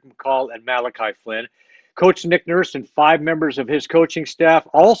Patrick McCall and Malachi Flynn. Coach Nick Nurse and 5 members of his coaching staff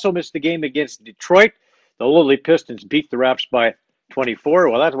also missed the game against Detroit. The lowly Pistons beat the Raps by 24.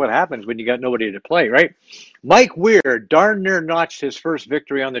 Well, that's what happens when you got nobody to play, right? Mike Weir darn near notched his first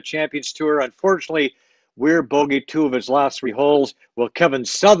victory on the Champions Tour. Unfortunately, Weir bogeyed 2 of his last 3 holes, while Kevin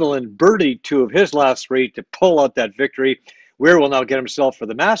Sutherland birdied 2 of his last 3 to pull out that victory. Weir will now get himself for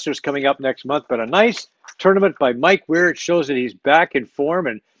the Masters coming up next month, but a nice tournament by Mike Weir. It shows that he's back in form,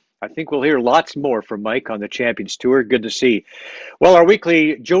 and I think we'll hear lots more from Mike on the Champions Tour. Good to see. Well, our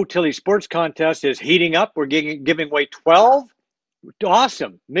weekly Joe Tilley Sports Contest is heating up. We're giving away 12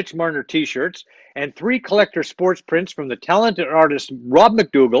 awesome Mitch Marner t-shirts and 3 collector sports prints from the talented artist Rob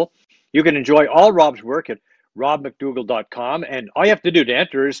McDougall. You can enjoy all Rob's work at robmcdougall.com, and all you have to do to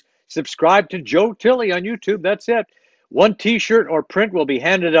enter is subscribe to Joe Tilley on YouTube. That's it. 1 t-shirt or print will be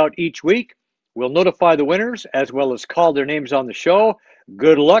handed out each week. We'll notify the winners as well as call their names on the show.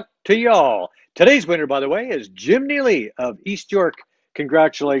 Good luck to y'all. Today's winner, by the way, is Jim Neely of East York.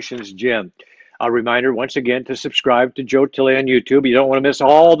 Congratulations, Jim. A reminder once again to subscribe to Joe Tilley on YouTube. You don't want to miss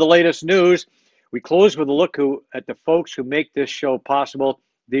all the latest news. We close with a look at the folks who make this show possible.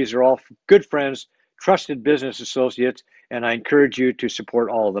 These are all good friends, trusted business associates, and I encourage you to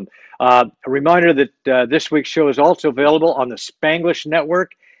support all of them. A reminder that this week's show is also available on the Spanglish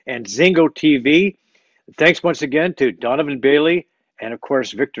Network and Zingo TV. Thanks once again to Donovan Bailey and, of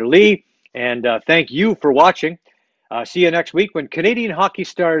course, Victor Lee. And thank you for watching. See you next week when Canadian hockey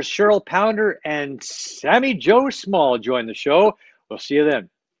stars Cheryl Pounder and Sammy Joe Small join the show. We'll see you then.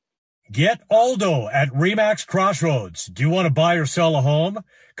 Get Aldo at RE/MAX Crossroads. Do you want to buy or sell a home?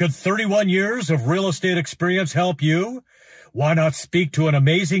 Could 31 years of real estate experience help you? Why not speak to an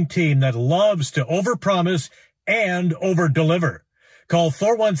amazing team that loves to overpromise and overdeliver? Call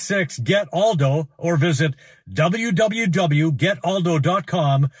 416-GET-ALDO or visit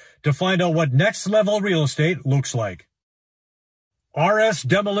www.getaldo.com to find out what next-level real estate looks like. RS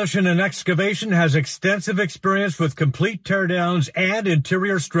Demolition and Excavation has extensive experience with complete teardowns and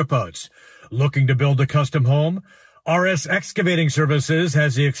interior strip-outs. Looking to build a custom home? RS Excavating Services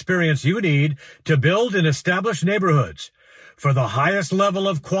has the experience you need to build and establish neighborhoods. For the highest level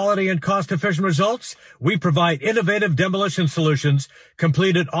of quality and cost-efficient results, we provide innovative demolition solutions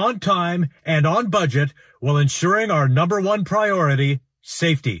completed on time and on budget while ensuring our #1 priority,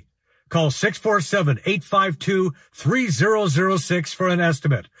 safety. Call 647-852-3006 for an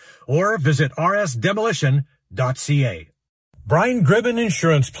estimate or visit rsdemolition.ca. Brian Gribben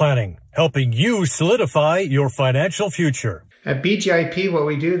Insurance Planning, helping you solidify your financial future. At BGIP, what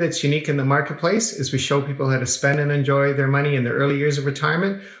we do that's unique in the marketplace is we show people how to spend and enjoy their money in their early years of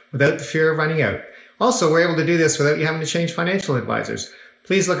retirement without the fear of running out. Also, we're able to do this without you having to change financial advisors.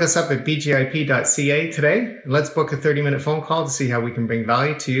 Please look us up at bgip.ca today, and let's book a 30-minute phone call to see how we can bring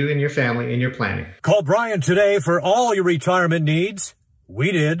value to you and your family in your planning. Call Brian today for all your retirement needs.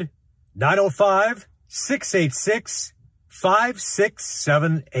 We did.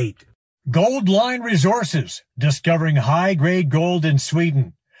 905-686-5678. Gold Line Resources, discovering high-grade gold in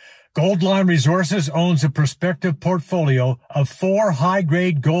Sweden. Gold Line Resources owns a prospective portfolio of 4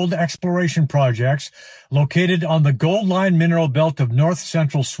 high-grade gold exploration projects located on the Gold Line mineral belt of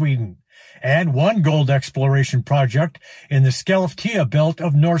north-central Sweden, and 1 gold exploration project in the Skellefteå belt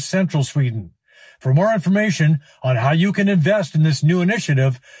of north-central Sweden. For more information on how you can invest in this new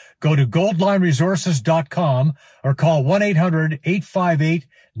initiative, go to goldlineresources.com or call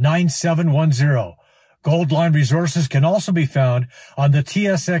 1-800-858-9710. Gold Line Resources can also be found on the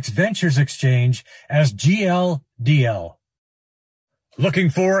TSX Ventures Exchange as GLDL.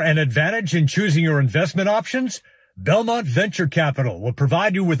 Looking for an advantage in choosing your investment options? Belmont Venture Capital will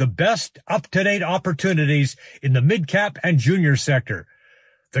provide you with the best up-to-date opportunities in the mid-cap and junior sector.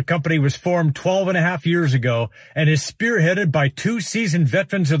 The company was formed 12 and a half years ago and is spearheaded by 2 seasoned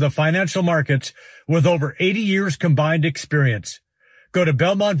veterans of the financial markets with over 80 years combined experience. Go to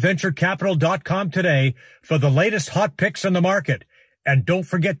BelmontVentureCapital.com today for the latest hot picks on the market. And don't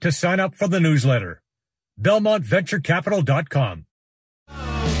forget to sign up for the newsletter. BelmontVentureCapital.com.